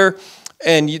care,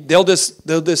 and they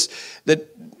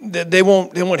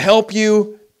won't help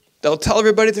you. They'll tell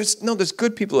everybody there's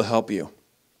good people who help you.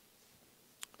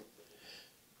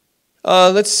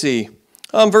 Let's see.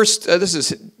 This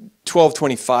is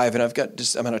 12:25, and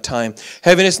I'm out of time.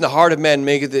 Heaviness in the heart of man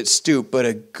maketh it stoop, but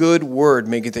a good word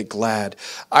maketh it glad.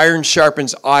 Iron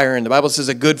sharpens iron. The Bible says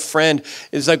a good friend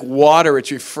is like water.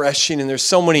 It's refreshing, and there's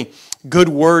so many good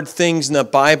word things in the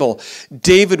Bible.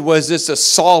 David was a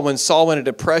Saul when Saul went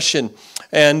into depression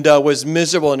and was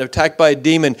miserable and attacked by a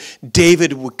demon.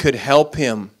 David could help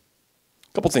him.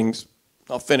 A couple things.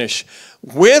 I'll finish.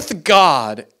 With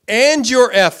God and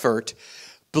your effort,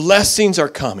 blessings are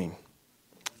coming.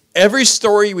 Every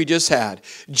story we just had.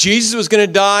 Jesus was going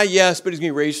to die, yes, but he's going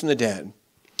to be raised from the dead.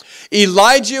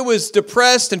 Elijah was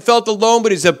depressed and felt alone,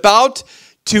 but he's about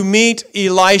to meet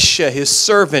Elisha, his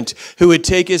servant, who would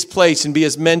take his place and be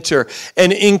his mentor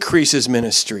and increase his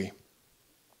ministry.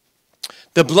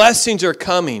 The blessings are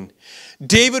coming.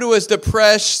 David was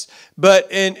depressed,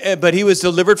 but he was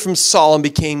delivered from Saul and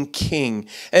became king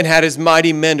and had his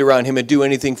mighty men around him and do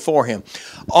anything for him.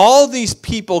 All these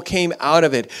people came out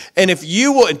of it. And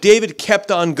David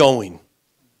kept on going.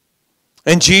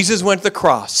 And Jesus went to the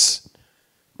cross.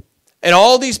 And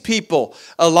all these people,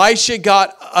 Elijah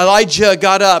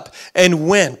got up and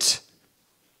went.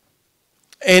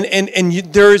 And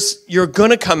you're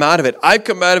going to come out of it. I've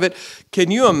come out of it. Can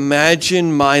you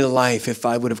imagine my life if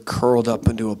I would have curled up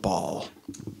into a ball?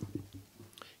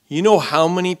 You know how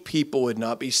many people would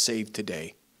not be saved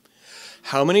today?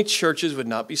 How many churches would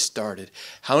not be started?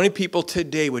 How many people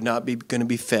today would not be going to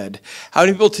be fed? How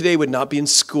many people today would not be in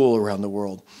school around the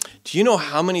world? Do you know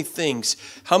how many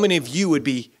of you would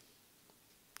be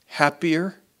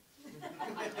happier?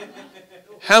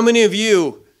 How many of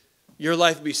you, your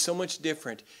life would be so much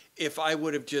different if I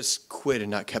would have just quit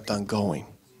and not kept on going?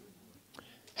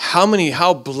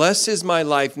 How blessed is my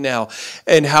life now,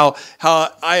 and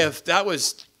that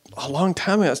was a long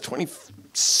time ago. I was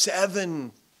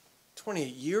 27,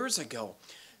 28 years ago.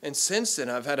 And since then,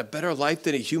 I've had a better life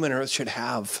than a human on earth should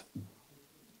have.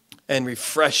 And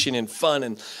refreshing and fun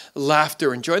and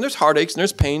laughter and joy. And there's heartaches and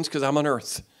there's pains because I'm on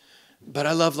earth. But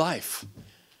I love life.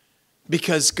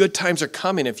 Because good times are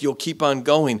coming if you'll keep on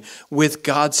going with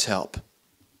God's help.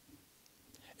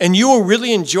 And you will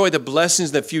really enjoy the blessings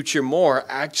in the future more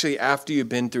actually after you've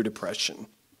been through depression.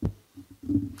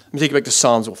 Let me take you back to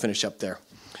Psalms. We'll finish up there.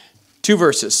 2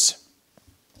 verses.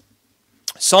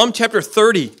 Psalm chapter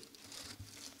 30.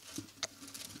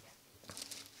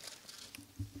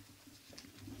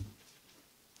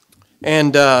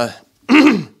 And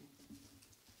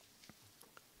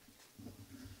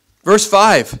verse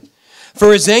 5.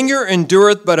 For his anger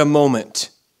endureth but a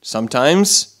moment.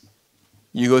 Sometimes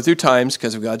you go through times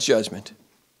because of God's judgment.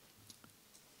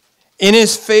 In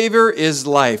his favor is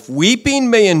life.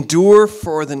 Weeping may endure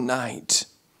for the night,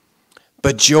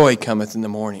 but joy cometh in the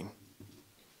morning.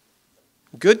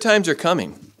 Good times are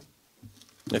coming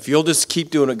if you'll just keep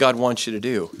doing what God wants you to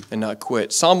do and not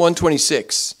quit. Psalm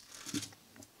 126.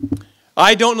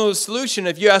 I don't know the solution.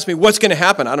 If you ask me what's going to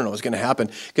happen, I don't know what's going to happen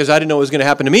because I didn't know what was going to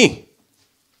happen to me.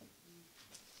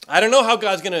 I don't know how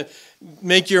God's going to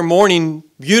make your morning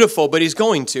beautiful, but he's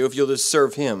going to if you'll just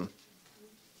serve him.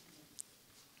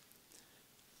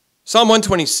 Psalm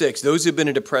 126, those who've been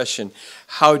in depression,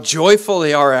 how joyful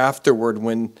they are afterward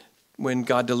when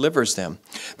God delivers them.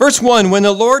 Verse 1, when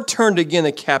the Lord turned again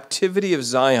the captivity of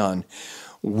Zion,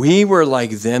 we were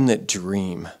like them that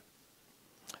dream.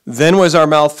 Then was our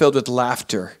mouth filled with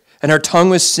laughter, and our tongue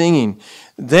was singing.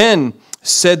 Then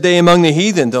said they among the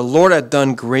heathen, the Lord hath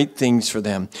done great things for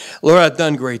them. The Lord hath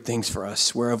done great things for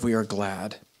us, whereof we are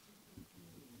glad.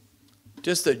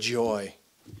 Just the joy.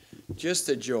 Just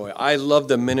the joy. I love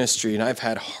the ministry, and I've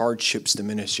had hardships in the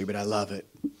ministry, but I love it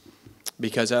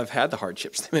because I've had the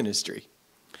hardships in the ministry.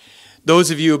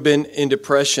 Those of you who have been in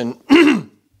depression,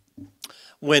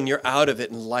 when you're out of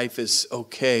it and life is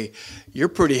okay, you're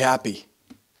pretty happy.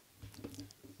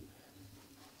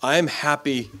 I'm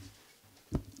happy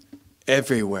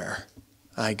everywhere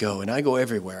I go, and I go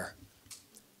everywhere.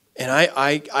 And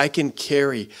I can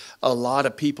carry a lot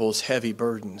of people's heavy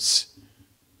burdens.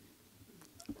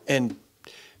 And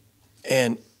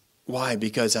why?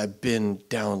 Because I've been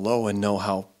down low and know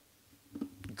how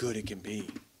good it can be.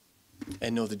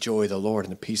 And know the joy of the Lord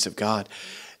and the peace of God.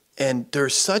 And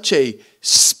there's such a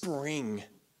spring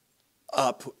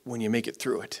up when you make it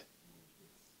through it.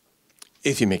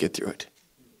 If you make it through it.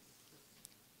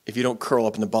 If you don't curl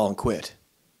up in the ball and quit.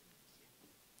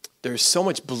 There's so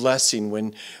much blessing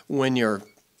when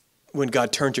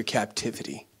God turns your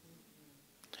captivity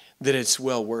that it's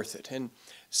well worth it. And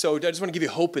so I just want to give you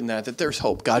hope in that there's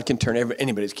hope. God can turn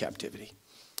anybody's captivity.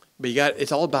 But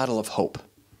it's all a battle of hope.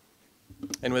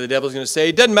 And when the devil's going to say,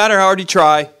 it doesn't matter how hard you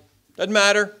try. Doesn't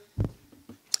matter.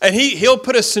 And he'll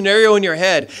put a scenario in your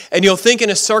head, and you'll think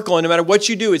in a circle, and no matter what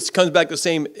you do, it comes back the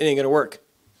same, it ain't going to work.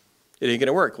 It ain't going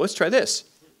to work. Let's try this.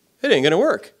 It ain't going to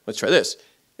work. Let's try this.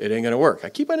 It ain't going to work. I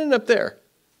keep on ending up there.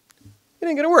 It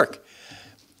ain't going to work.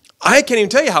 I can't even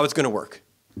tell you how it's going to work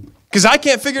because I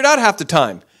can't figure it out half the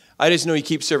time. I just know you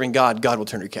keep serving God, God will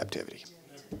turn your captivity.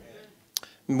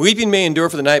 Weeping may endure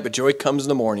for the night, but joy comes in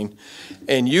the morning.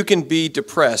 And you can be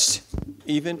depressed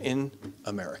even in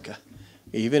America,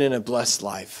 even in a blessed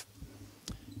life.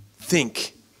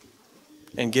 Think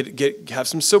and have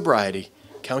some sobriety.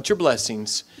 Count your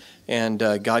blessings. And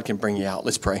God can bring you out.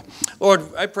 Let's pray.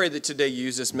 Lord, I pray that today you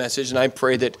use this message, and I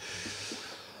pray that,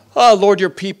 Lord, your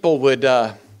people would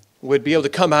be able to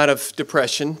come out of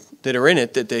depression that are in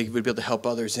it, that they would be able to help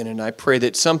others in it. And I pray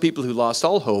that some people who lost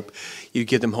all hope, you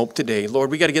give them hope today.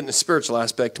 Lord, we got to get in the spiritual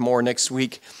aspect more next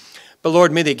week. But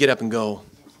Lord, may they get up and go.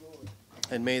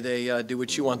 And may they do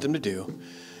what you want them to do.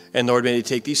 And Lord, may they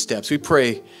take these steps. We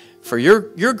pray for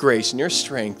your grace and your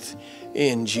strength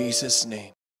in Jesus'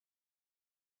 name.